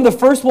 But they're some of the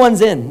first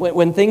ones in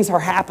when things are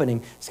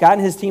happening. Scott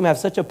and his team have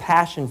such a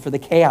passion for the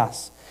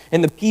chaos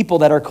and the people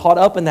that are caught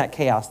up in that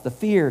chaos, the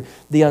fear,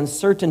 the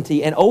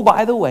uncertainty. And oh,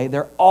 by the way,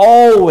 they're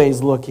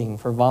always looking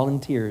for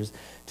volunteers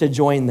to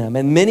join them.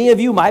 And many of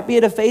you might be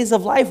at a phase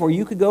of life where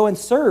you could go and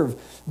serve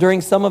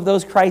during some of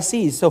those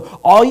crises. So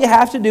all you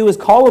have to do is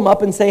call them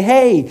up and say,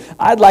 hey,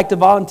 I'd like to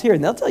volunteer.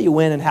 And they'll tell you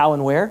when and how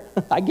and where.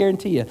 I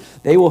guarantee you,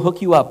 they will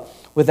hook you up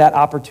with that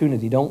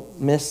opportunity. Don't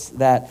miss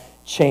that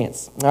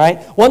chance. All right.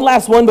 One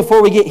last one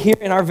before we get here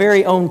in our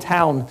very own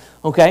town.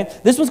 Okay.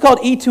 This one's called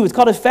E2. It's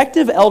called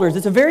Effective Elders.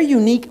 It's a very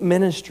unique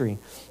ministry.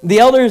 The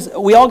elders,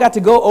 we all got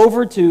to go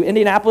over to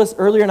Indianapolis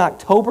earlier in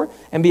October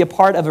and be a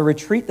part of a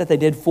retreat that they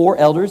did for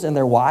elders and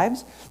their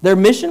wives. Their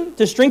mission,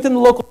 to strengthen the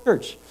local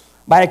church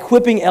by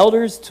equipping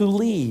elders to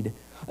lead.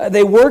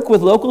 They work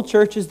with local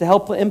churches to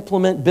help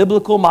implement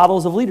biblical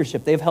models of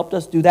leadership. They've helped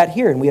us do that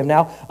here, and we have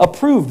now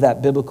approved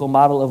that biblical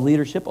model of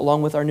leadership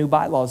along with our new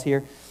bylaws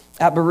here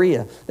at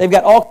Berea. They've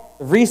got all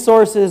kinds of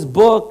resources,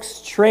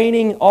 books,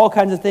 training, all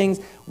kinds of things.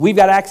 We've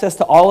got access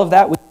to all of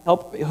that. We can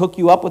help hook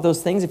you up with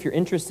those things if you're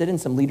interested in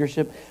some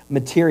leadership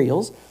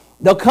materials.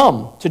 They'll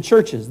come to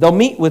churches. They'll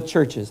meet with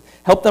churches,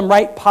 help them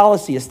write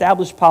policy,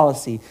 establish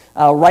policy,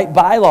 write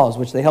bylaws,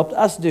 which they helped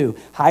us do,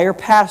 hire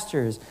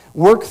pastors,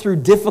 work through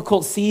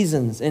difficult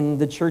seasons in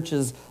the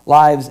church's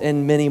lives,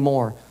 and many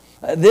more.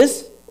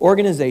 This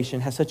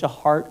organization has such a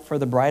heart for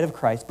the bride of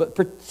Christ, but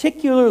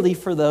particularly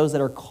for those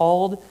that are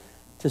called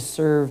to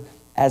serve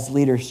as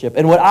leadership.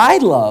 And what I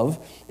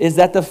love is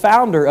that the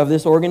founder of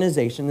this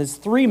organization, there's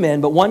 3 men,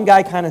 but one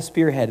guy kind of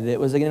spearheaded it. It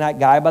was a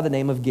guy by the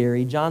name of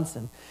Gary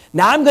Johnson.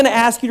 Now I'm going to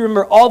ask you to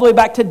remember all the way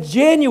back to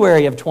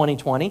January of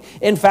 2020.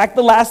 In fact,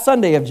 the last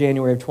Sunday of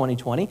January of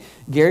 2020,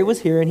 Gary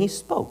was here and he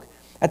spoke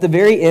at the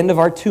very end of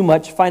our Too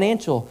Much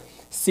Financial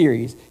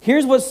series.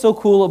 Here's what's so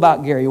cool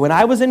about Gary. When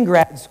I was in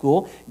grad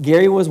school,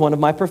 Gary was one of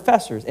my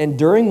professors. And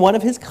during one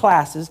of his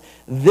classes,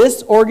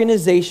 this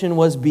organization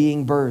was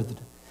being birthed.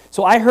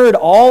 So I heard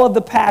all of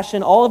the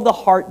passion, all of the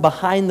heart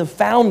behind the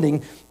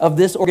founding of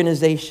this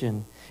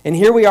organization. And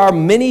here we are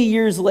many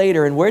years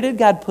later, and where did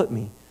God put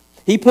me?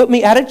 He put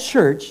me at a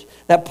church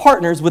that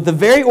partners with the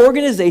very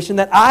organization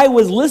that I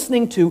was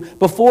listening to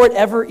before it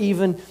ever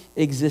even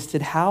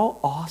existed. How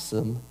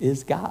awesome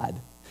is God?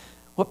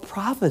 What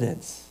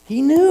providence.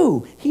 He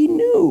knew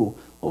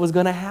what was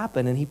going to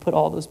happen, and he put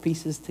all those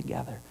pieces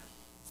together.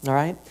 All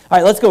right,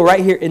 let's go right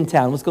here in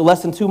town. Let's go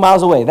less than 2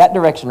 miles away, that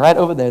direction, right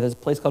over there. There's a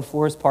place called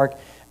Forest Park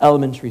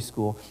Elementary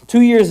School.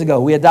 2 years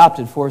ago, we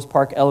adopted Forest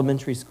Park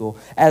Elementary School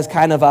as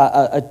kind of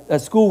a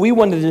school we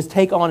wanted to just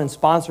take on and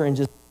sponsor and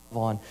just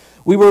move on.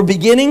 We were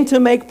beginning to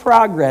make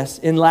progress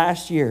in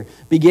last year,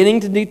 beginning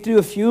to do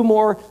a few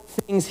more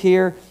things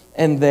here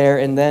and there,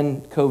 and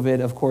then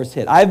COVID, of course,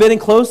 hit. I've been in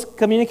close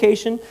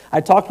communication. I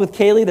talked with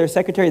Kaylee, their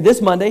secretary,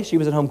 this Monday. She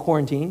was at home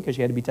quarantining because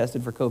she had to be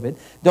tested for COVID.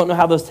 Don't know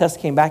how those tests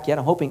came back yet.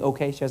 I'm hoping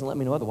okay. She hasn't let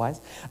me know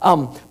otherwise.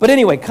 But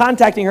anyway,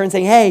 contacting her and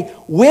saying, hey,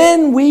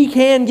 when we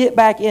can get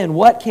back in,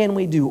 what can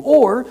we do?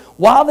 Or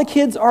while the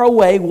kids are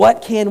away,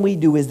 what can we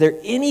do? Is there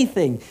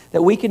anything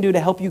that we can do to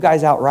help you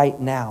guys out right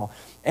now?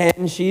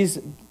 And she's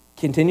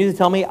continued to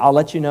tell me, I'll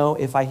let you know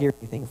if I hear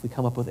anything, if we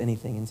come up with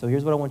anything. And so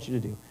here's what I want you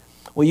to do.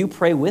 Will you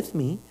pray with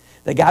me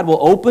that God will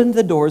open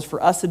the doors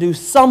for us to do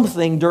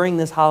something during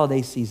this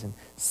holiday season?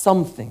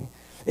 Something.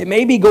 It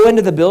may be go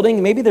into the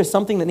building. Maybe there's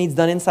something that needs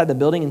done inside the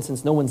building, and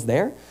since no one's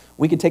there,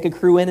 we could take a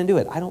crew in and do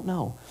it. I don't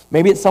know.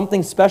 Maybe it's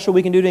something special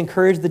we can do to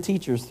encourage the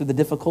teachers through the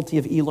difficulty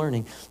of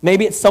e-learning.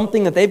 Maybe it's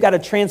something that they've got to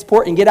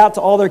transport and get out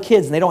to all their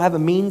kids, and they don't have a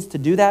means to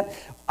do that.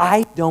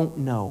 I don't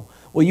know.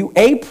 Will you,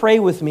 A, pray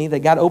with me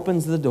that God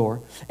opens the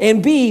door,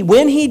 and B,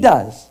 when he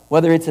does,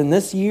 whether it's in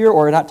this year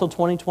or not till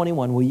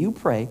 2021, will you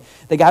pray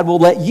that God will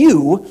let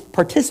you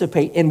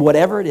participate in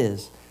whatever it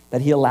is that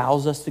he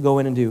allows us to go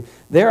in and do?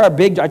 There are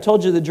big, I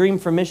told you the dream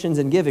for missions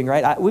and giving,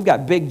 right? We've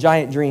got big,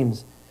 giant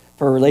dreams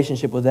for a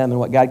relationship with them and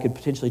what God could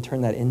potentially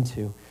turn that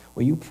into.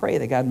 Will you pray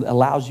that God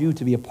allows you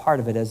to be a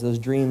part of it as those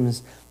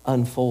dreams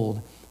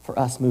unfold for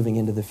us moving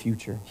into the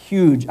future?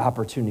 Huge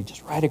opportunity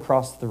just right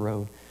across the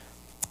road.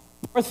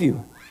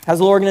 Northview has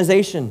a little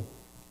organization,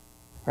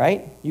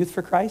 right? Youth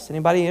for Christ.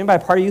 Anybody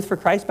part of Youth for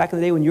Christ back in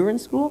the day when you were in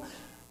school?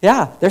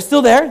 Yeah, they're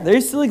still there.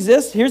 They still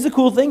exist. Here's the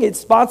cool thing. It's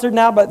sponsored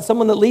now by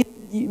someone that leads.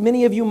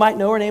 Many of you might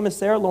know her name is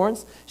Sarah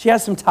Lawrence. She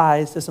has some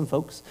ties to some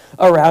folks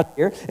around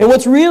here. And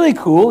what's really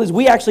cool is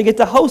we actually get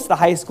to host the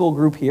high school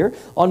group here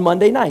on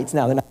Monday nights.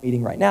 Now, they're not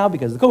meeting right now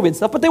because of the COVID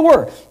stuff, but they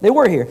were. They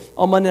were here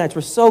on Monday nights.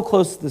 We're so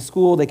close to the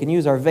school. They can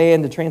use our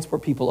van to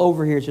transport people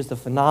over here. It's just a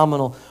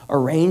phenomenal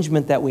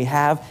arrangement that we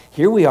have.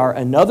 Here we are,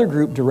 another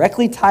group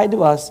directly tied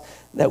to us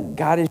that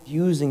God is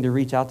using to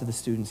reach out to the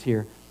students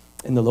here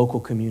in the local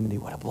community.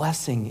 What a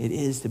blessing it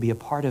is to be a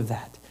part of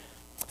that.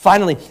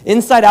 Finally,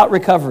 Inside Out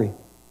Recovery.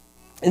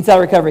 Inside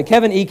Recovery.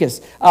 Kevin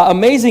Ekus,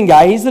 amazing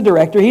guy. He's the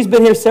director. He's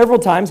been here several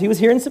times. He was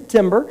here in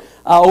September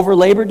over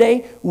Labor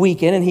Day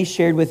weekend, and he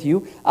shared with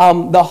you.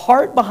 The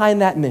heart behind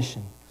that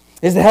mission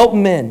is to help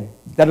men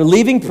that are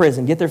leaving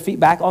prison get their feet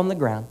back on the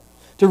ground,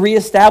 to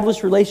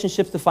reestablish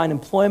relationships, to find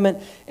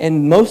employment,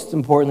 and most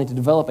importantly, to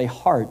develop a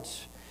heart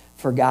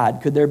for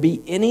God. Could there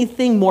be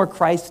anything more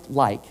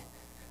Christ-like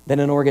than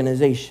an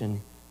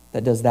organization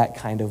that does that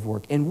kind of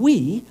work? And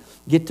we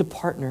get to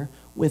partner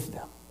with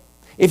them.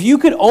 If you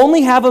could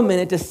only have a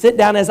minute to sit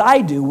down as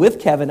I do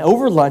with Kevin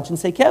over lunch and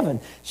say,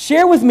 Kevin,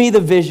 share with me the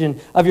vision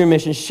of your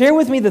mission. Share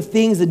with me the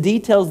things, the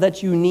details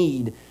that you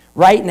need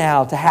right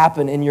now to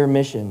happen in your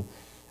mission.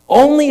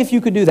 Only if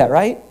you could do that,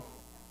 right?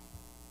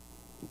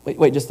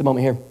 Wait just a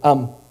moment here.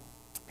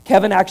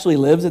 Kevin actually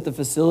lives at the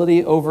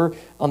facility over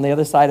on the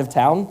other side of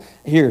town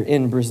here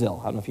in Brazil.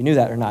 I don't know if you knew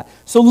that or not.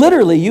 So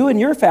literally, you and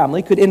your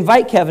family could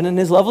invite Kevin and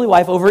his lovely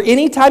wife over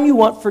anytime you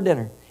want for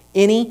dinner.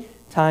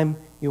 Anytime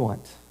you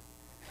want.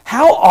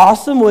 How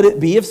awesome would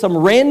it be if some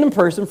random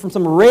person from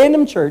some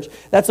random church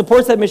that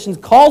supports that mission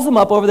calls them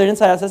up over there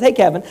inside and says, hey,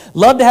 Kevin,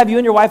 love to have you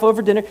and your wife over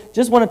for dinner.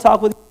 Just want to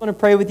talk with you, want to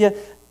pray with you.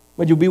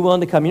 Would you be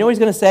willing to come? You know what he's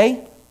going to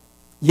say?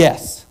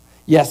 Yes.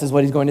 Yes is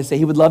what he's going to say.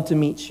 He would love to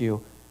meet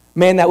you.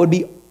 Man, that would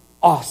be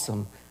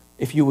awesome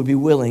if you would be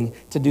willing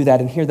to do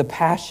that and hear the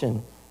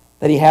passion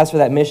that he has for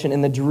that mission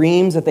and the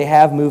dreams that they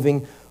have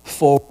moving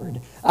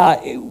forward.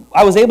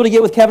 I was able to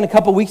get with Kevin a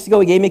couple weeks ago.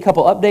 He gave me a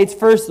couple updates.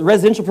 First, the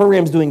residential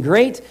program is doing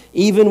great,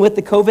 even with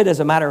the COVID. As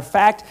a matter of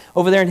fact,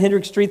 over there in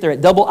Hendrick Street, they're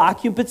at double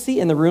occupancy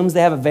in the rooms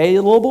they have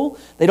available.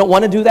 They don't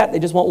want to do that. They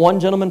just want one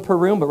gentleman per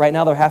room, but right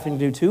now they're having to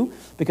do two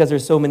because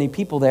there's so many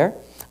people there.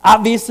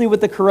 Obviously, with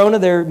the corona,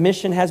 their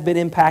mission has been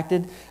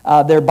impacted.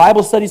 Their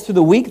Bible studies through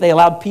the week, they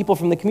allowed people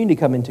from the community to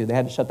come into. They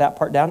had to shut that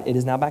part down. It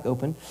is now back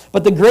open.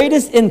 But the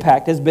greatest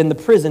impact has been the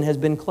prison has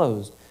been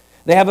closed.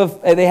 They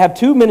have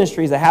two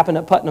ministries that happen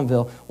at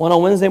Putnamville, one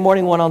on Wednesday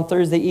morning, one on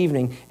Thursday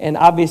evening, and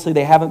obviously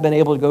they haven't been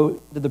able to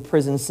go to the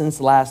prison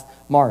since last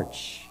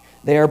March.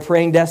 They are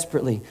praying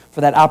desperately for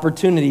that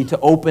opportunity to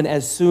open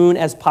as soon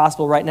as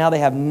possible. Right now they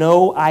have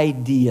no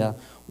idea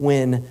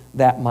when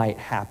that might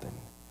happen.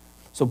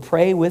 So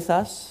pray with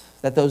us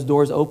that those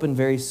doors open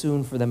very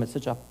soon for them. It's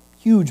such a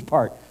huge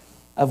part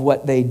of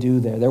what they do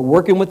there. They're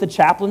working with the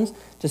chaplains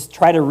to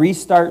try to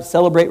restart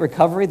Celebrate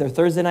Recovery, their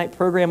Thursday night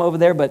program over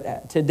there,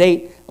 but to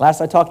date, last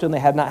I talked to them, they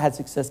have not had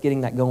success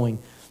getting that going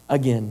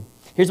again.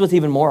 Here's what's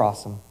even more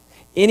awesome.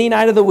 Any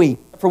night of the week,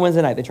 for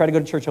Wednesday night, they try to go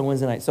to church on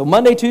Wednesday night. So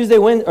Monday, Tuesday,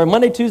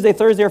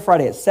 Thursday, or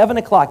Friday at 7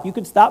 o'clock, you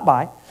could stop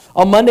by.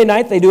 On Monday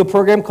night, they do a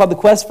program called The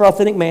Quest for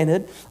Authentic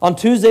Manhood. On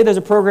Tuesday, there's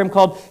a program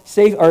called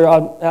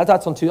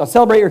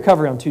Celebrate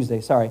Recovery on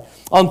Tuesday, sorry.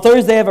 On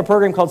Thursday, they have a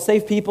program called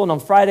Safe People, and on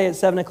Friday at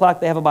 7 o'clock,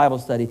 they have a Bible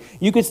study.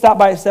 You could stop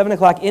by at 7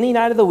 o'clock any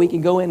night of the week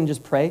and go in and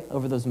just pray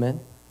over those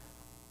men.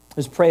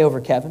 Just pray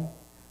over Kevin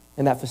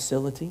in that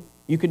facility.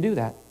 You could do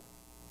that.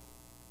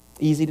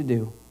 Easy to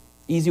do.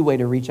 Easy way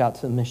to reach out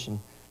to the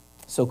mission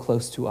so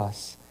close to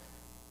us.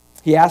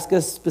 He asked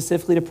us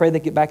specifically to pray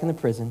they get back in the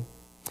prison.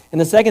 And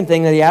the second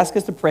thing that he asked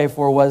us to pray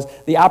for was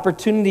the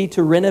opportunity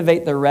to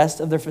renovate the rest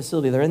of their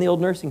facility. They're in the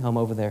old nursing home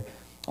over there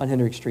on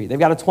Hendrick Street. They've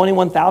got a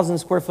 21,000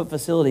 square foot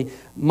facility,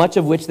 much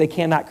of which they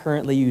cannot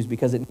currently use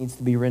because it needs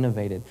to be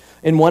renovated.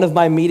 In one of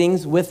my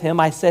meetings with him,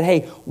 I said,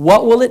 hey,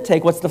 what will it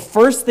take? What's the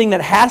first thing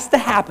that has to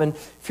happen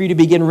for you to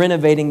begin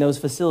renovating those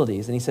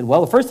facilities? And he said, well,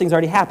 the first thing's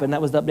already happened.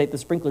 That was to update the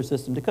sprinkler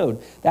system to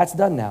code. That's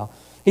done now.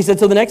 He said,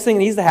 so the next thing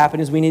that needs to happen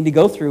is we need to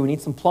go through, we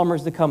need some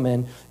plumbers to come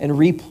in and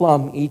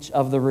replumb each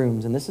of the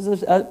rooms. And this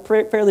is a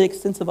fairly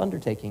extensive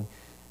undertaking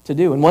to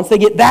do. And once they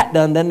get that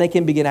done, then they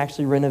can begin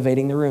actually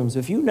renovating the rooms.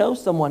 If you know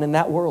someone in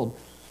that world,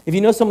 if you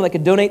know someone that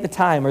could donate the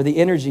time or the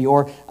energy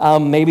or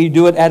maybe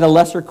do it at a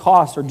lesser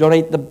cost or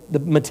donate the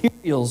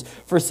materials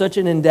for such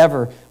an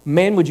endeavor,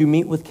 man, would you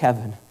meet with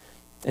Kevin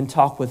and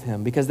talk with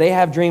him? Because they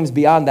have dreams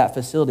beyond that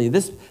facility.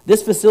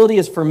 This facility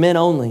is for men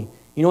only.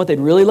 You know what they'd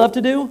really love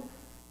to do?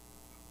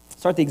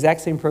 Start the exact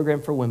same program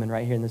for women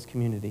right here in this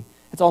community.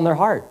 It's on their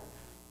heart.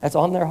 That's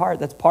on their heart.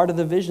 That's part of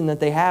the vision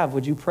that they have.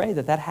 Would you pray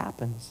that that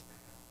happens?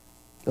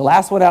 The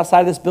last one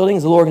outside of this building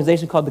is a little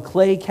organization called the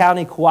Clay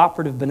County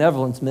Cooperative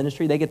Benevolence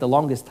Ministry. They get the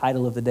longest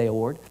title of the day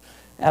award.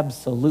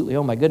 Absolutely.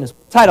 Oh my goodness.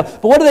 Title.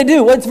 But what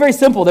do? Well, it's very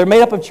simple. They're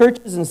made up of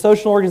churches and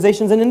social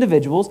organizations and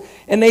individuals,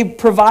 and they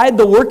provide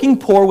the working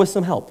poor with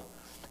some help.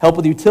 Help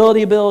with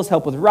utility bills,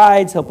 help with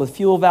rides, help with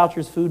fuel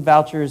vouchers, food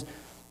vouchers,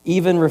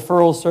 even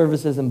referral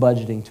services and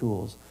budgeting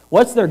tools.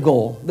 What's their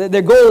goal?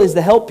 Their goal is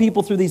to help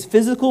people through these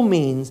physical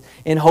means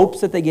in hopes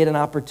that they get an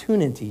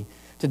opportunity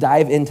to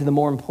dive into the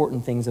more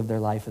important things of their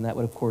life, and that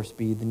would, of course,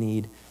 be the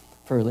need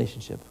for a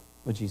relationship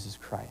with Jesus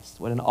Christ.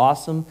 What an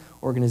awesome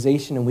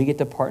organization, and we get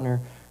to partner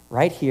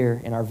right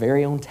here in our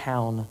very own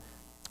town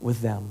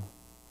with them.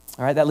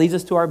 All right, that leads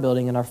us to our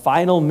building and our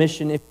final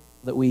mission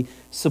that we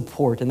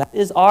support, and that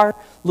is our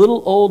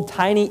little old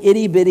tiny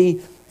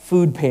itty-bitty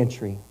food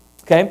pantry,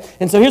 okay?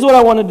 And so here's what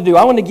I wanted to do.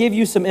 I want to give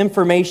you some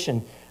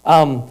information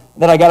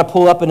that I got to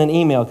pull up in an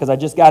email because I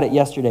just got it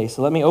yesterday.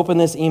 So let me open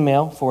this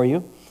email for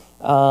you.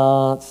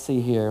 Let's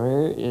see here.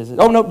 Where is it?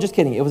 Oh, no, just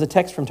kidding. It was a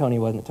text from Tony,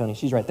 wasn't it, Tony?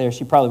 She's right there.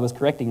 She probably was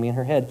correcting me in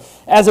her head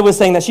as I was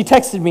saying that. She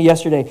texted me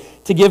yesterday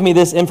to give me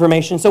this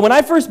information. So when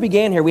I first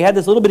began here, we had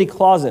this little bitty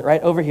closet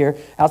right over here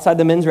outside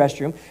the men's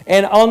restroom.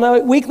 And on a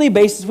weekly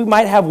basis, we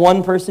might have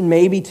one person,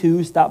 maybe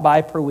two, stop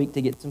by per week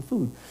to get some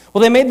food.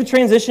 Well, they made the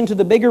transition to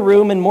the bigger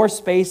room and more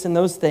space and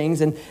those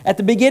things. And at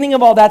the beginning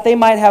of all that, they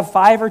might have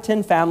 5 or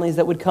 10 families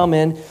that would come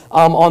in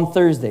on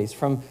Thursdays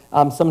from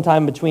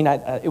sometime between,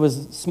 it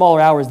was smaller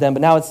hours then,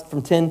 but now it's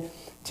from 10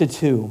 to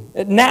 2.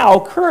 Now,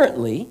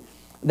 currently,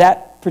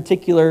 that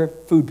particular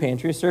food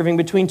pantry is serving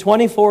between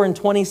 24 and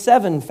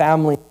 27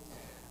 families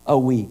a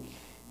week.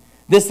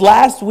 This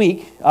last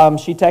week,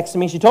 she texted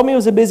me. She told me it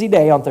was a busy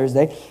day on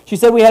Thursday. She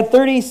said we had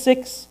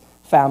 36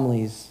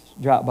 families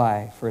drop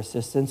by for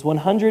assistance,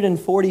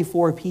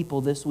 144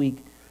 people this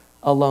week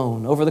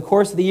alone. Over the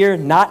course of the year,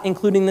 not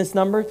including this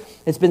number,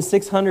 it's been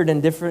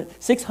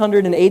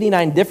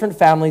 689 different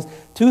families,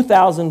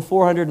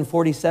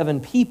 2,447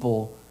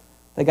 people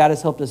that God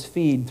has helped us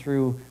feed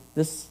through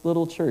this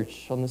little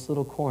church on this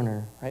little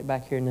corner, right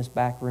back here in this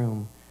back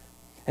room.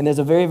 And there's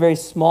a very, very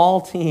small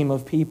team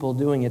of people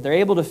doing it. They're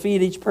able to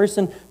feed each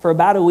person for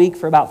about a week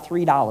for about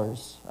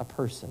 $3 a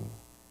person.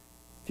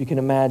 If you can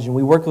imagine.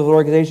 We work with an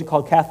organization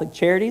called Catholic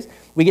Charities.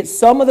 We get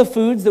some of the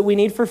foods that we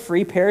need for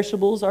free.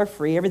 Perishables are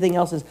free. Everything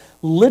else is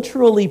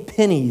literally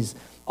pennies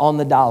on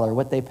the dollar,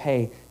 what they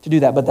pay to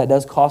do that. But that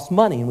does cost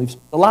money, and we've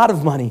spent a lot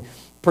of money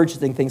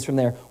purchasing things from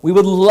there. We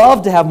would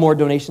love to have more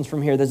donations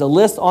from here. There's a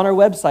list on our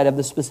website of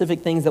the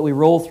specific things that we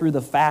roll through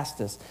the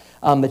fastest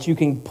that you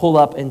can pull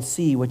up and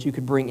see what you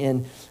could bring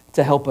in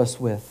to help us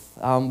with.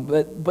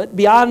 But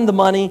beyond the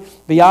money,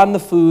 beyond the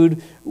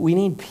food, we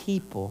need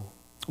people.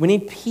 We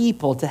need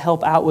people to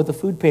help out with the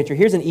food pantry.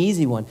 Here's an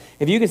easy one.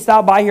 If you could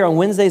stop by here on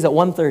Wednesdays at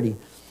 1:30.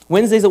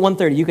 Wednesdays at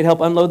 1:30, you could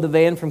help unload the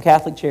van from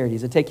Catholic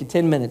Charities. It'd take you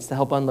 10 minutes to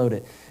help unload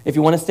it. If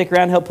you want to stick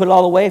around and help put it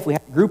all away, if we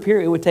had a group here,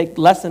 it would take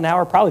less than an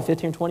hour, probably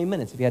 15 or 20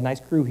 minutes if you had a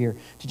nice crew here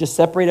to just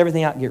separate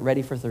everything out and get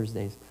ready for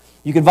Thursdays.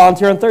 You could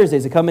volunteer on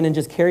Thursdays to come in and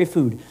just carry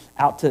food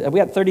out to, we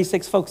got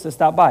 36 folks that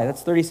stop by.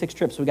 That's 36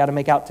 trips we got to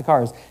make out to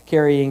cars,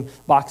 carrying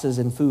boxes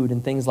and food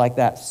and things like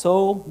that.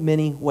 So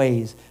many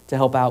ways to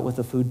help out with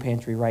the food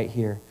pantry right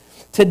here.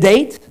 To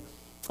date,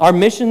 our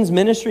missions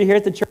ministry here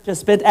at the church has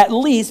spent at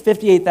least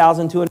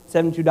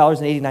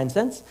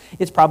 $58,272.89.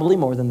 It's probably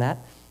more than that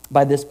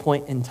by this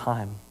point in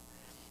time.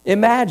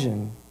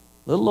 Imagine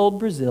little old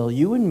Brazil,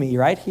 you and me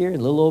right here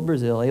in little old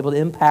Brazil, able to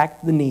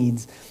impact the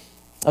needs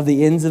of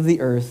the ends of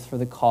the earth for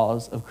the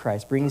cause of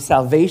Christ, bringing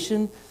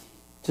salvation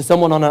to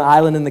someone on an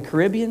island in the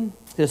Caribbean,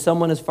 to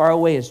someone as far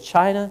away as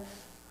China,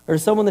 or to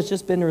someone that's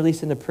just been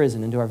released into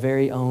prison, into our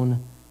very own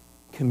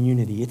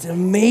community. It's an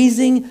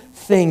amazing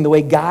thing the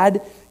way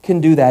God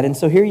can do that. And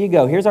so here you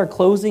go. Here's our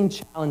closing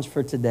challenge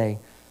for today.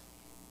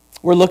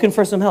 We're looking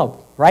for some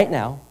help right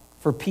now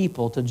for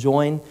people to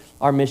join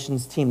our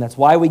missions team. That's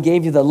why we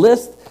gave you the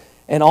list.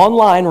 And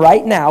online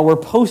right now, we're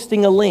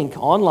posting a link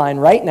online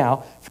right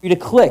now for you to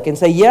click and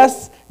say,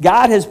 yes,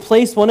 God has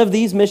placed one of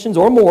these missions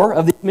or more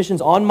of these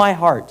missions on my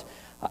heart.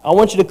 I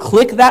want you to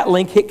click that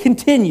link, hit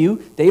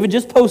continue. David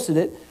just posted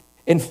it.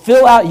 And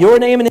fill out your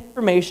name and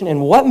information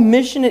and what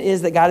mission it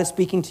is that God is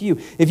speaking to you.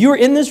 If you are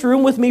in this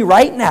room with me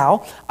right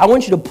now, I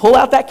want you to pull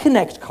out that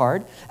Connect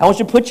card. I want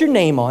you to put your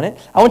name on it.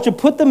 I want you to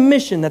put the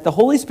mission that the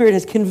Holy Spirit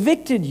has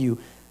convicted you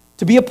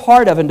to be a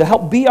part of and to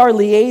help be our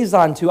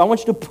liaison to. I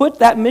want you to put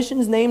that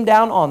mission's name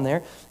down on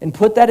there and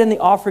put that in the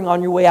offering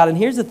on your way out. And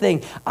here's the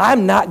thing,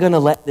 I'm not going to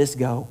let this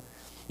go.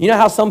 You know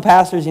how some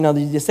pastors, they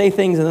just say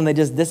things and then they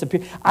just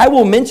disappear. I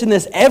will mention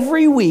this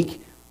every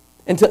week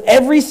until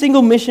every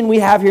single mission we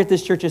have here at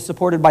this church is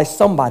supported by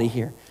somebody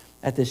here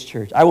at this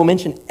church. I will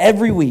mention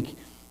every week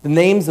the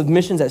names of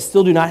missions that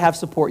still do not have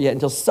support yet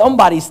until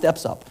somebody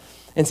steps up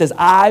and says,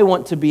 I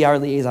want to be our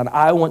liaison.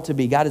 I want to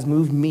be. God has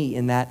moved me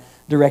in that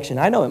direction.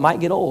 I know it might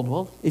get old.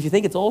 Well, if you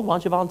think it's old, why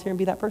don't you volunteer and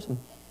be that person?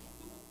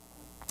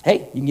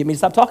 Hey, you can get me to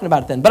stop talking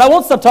about it then. But I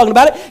won't stop talking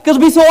about it because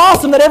it'll be so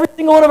awesome that every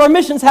single one of our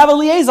missions have a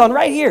liaison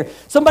right here.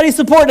 Somebody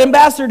support an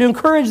ambassador to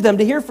encourage them,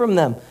 to hear from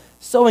them.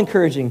 So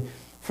encouraging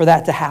for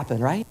that to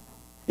happen, right?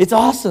 It's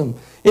awesome.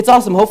 It's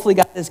awesome. Hopefully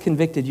God has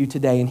convicted you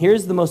today. And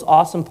here's the most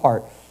awesome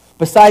part.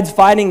 Besides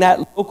finding that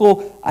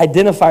local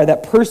identifier,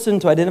 that person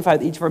to identify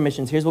with each of our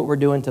missions, here's what we're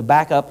doing to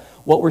back up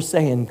what we're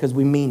saying because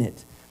we mean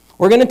it.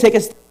 We're going to take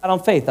a step out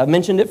on faith. I've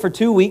mentioned it for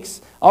 2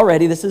 weeks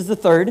already. This is the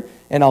third,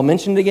 and I'll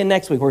mention it again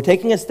next week. We're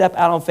taking a step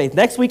out on faith.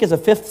 Next week is a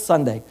fifth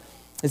Sunday.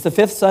 It's the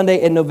fifth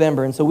Sunday in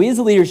November. And so we as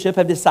a leadership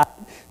have decided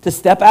to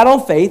step out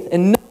on faith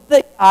and know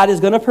that God is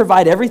going to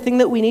provide everything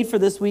that we need for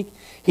this week.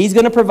 He's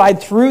going to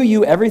provide through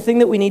you everything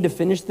that we need to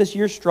finish this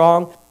year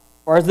strong.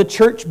 As far as the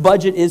church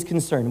budget is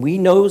concerned, we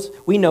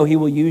know He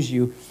will use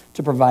you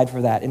to provide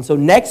for that. And so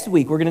next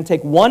week, we're going to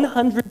take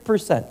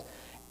 100%.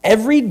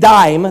 Every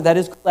dime that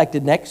is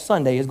collected next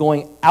Sunday is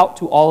going out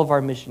to all of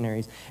our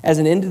missionaries as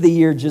an end of the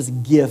year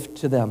just gift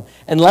to them.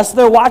 Unless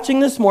they're watching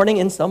this morning,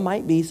 and some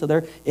might be, so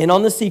they're in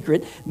on the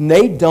secret,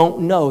 they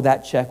don't know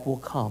that check will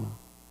come.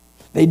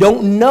 They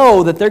don't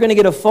know that they're going to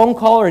get a phone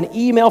call or an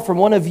email from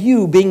one of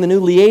you being the new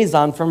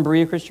liaison from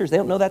Berea Christian Church. They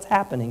don't know that's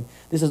happening.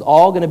 This is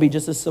all going to be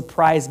just a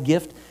surprise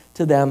gift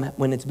to them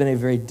when it's been a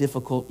very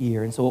difficult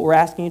year. And so what we're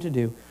asking you to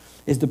do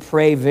is to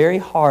pray very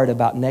hard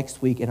about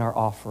next week in our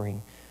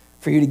offering.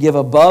 For you to give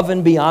above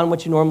and beyond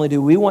what you normally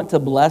do. We want to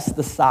bless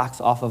the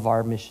socks off of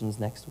our missions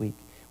next week.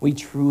 We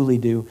truly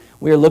do.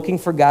 We are looking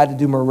for God to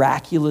do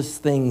miraculous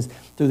things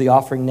through the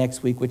offering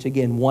next week, which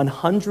again,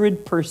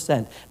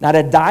 100%. Not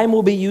a dime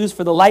will be used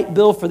for the light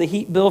bill, for the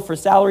heat bill, for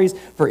salaries,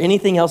 for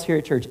anything else here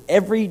at church.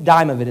 Every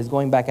dime of it is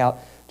going back out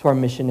to our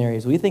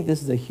missionaries. We think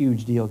this is a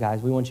huge deal,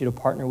 guys. We want you to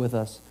partner with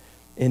us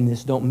in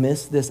this. Don't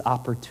miss this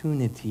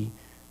opportunity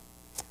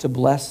to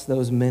bless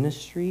those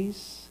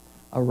ministries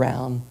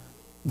around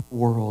the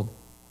world.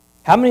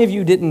 How many of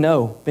you didn't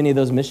know any of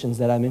those missions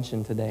that I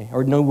mentioned today,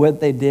 or know what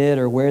they did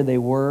or where they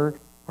were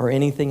or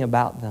anything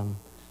about them?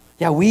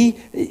 Yeah,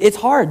 it's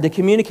hard to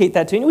communicate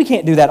that to you. We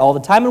can't do that all the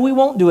time, and we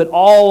won't do it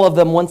all of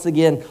them once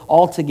again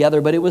all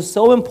together, but it was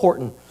so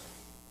important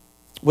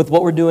with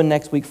what we're doing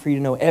next week for you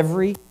to know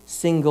every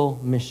single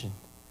mission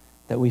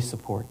that we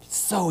support. It's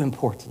so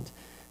important.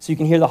 So you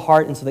can hear the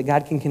heart and so that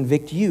God can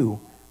convict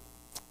you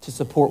to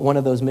support one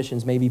of those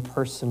missions, maybe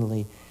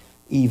personally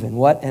even.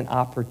 What an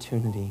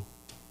opportunity.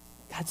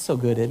 God's so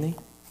good, isn't he?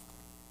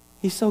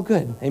 He's so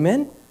good.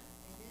 Amen?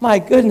 My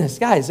goodness,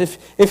 guys,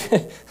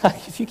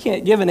 if you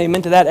can't give an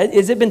amen to that,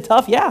 has it been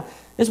tough? Yeah,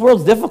 this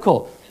world's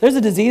difficult. There's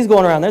a disease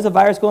going around. There's a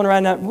virus going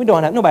around now.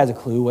 Nobody has a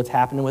clue what's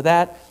happening with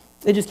that.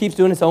 It just keeps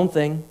doing its own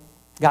thing.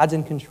 God's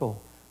in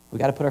control. We've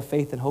got to put our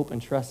faith and hope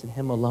and trust in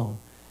him alone.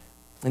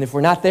 And if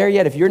we're not there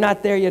yet, if you're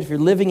not there yet, if you're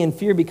living in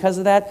fear because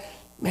of that,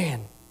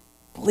 man,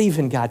 believe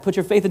in God. Put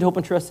your faith and hope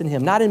and trust in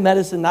him. Not in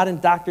medicine, not in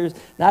doctors,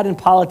 not in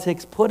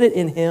politics. Put it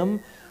in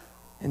him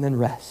and then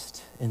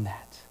rest in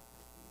that.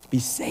 Be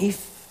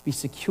safe. Be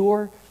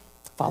secure.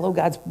 Follow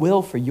God's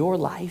will for your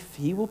life.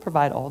 He will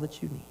provide all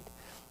that you need.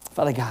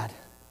 Father God,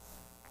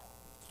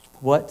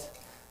 what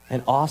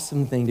an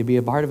awesome thing to be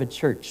a part of a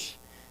church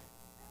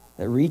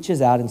that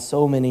reaches out in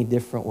so many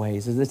different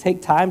ways. Does it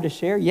take time to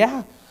share?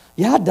 Yeah,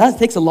 it does. It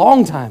takes a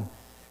long time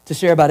to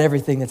share about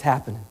everything that's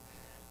happening.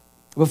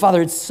 But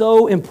Father, it's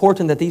so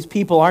important that these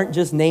people aren't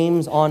just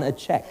names on a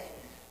check,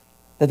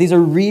 that these are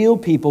real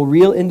people,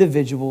 real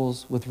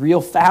individuals with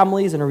real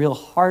families and a real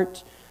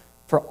heart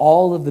for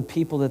all of the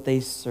people that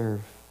they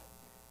serve.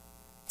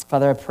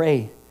 Father, I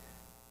pray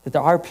that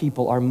our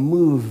people are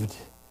moved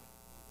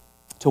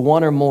to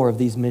one or more of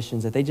these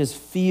missions, that they just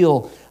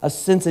feel a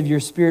sense of your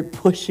Spirit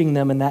pushing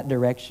them in that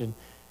direction,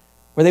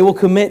 where they will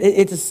commit.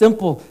 It's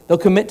simple. They'll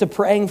commit to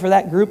praying for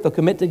that group. They'll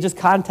commit to just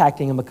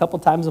contacting them a couple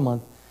times a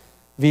month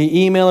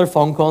via email or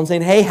phone call and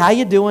saying, hey, how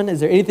you doing?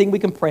 Is there anything we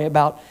can pray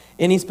about?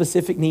 Any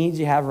specific needs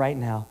you have right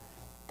now?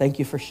 Thank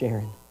you for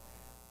sharing.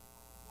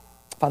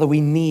 Father,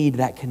 we need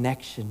that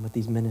connection with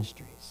these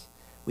ministries.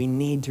 We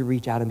need to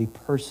reach out and be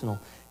personal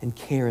and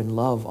care and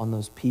love on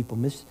those people.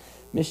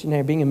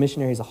 Being a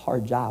missionary is a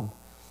hard job.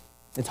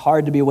 It's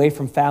hard to be away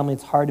from family.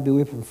 It's hard to be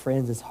away from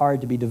friends. It's hard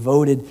to be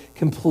devoted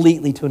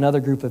completely to another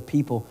group of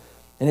people.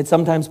 And it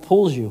sometimes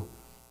pulls you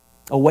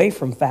away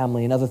from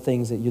family and other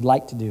things that you'd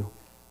like to do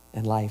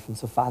in life. And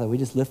so, Father, we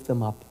just lift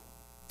them up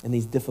in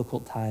these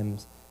difficult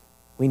times.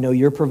 We know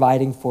you're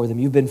providing for them.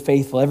 You've been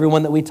faithful.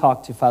 Everyone that we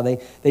talked to, Father,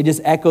 they just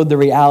echoed the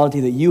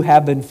reality that you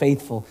have been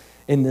faithful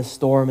in this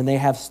storm, and they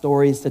have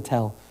stories to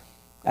tell.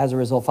 As a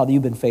result, Father,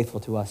 you've been faithful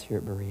to us here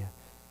at Berea.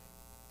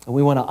 And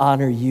we want to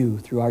honor you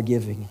through our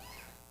giving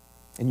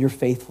and your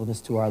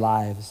faithfulness to our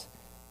lives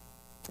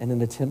in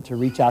an attempt to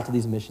reach out to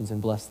these missions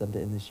and bless them to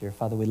end this year.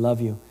 Father, we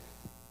love you.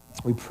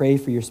 We pray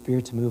for your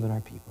Spirit to move in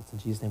our people. It's in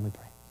Jesus' name we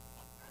pray.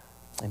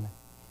 Amen.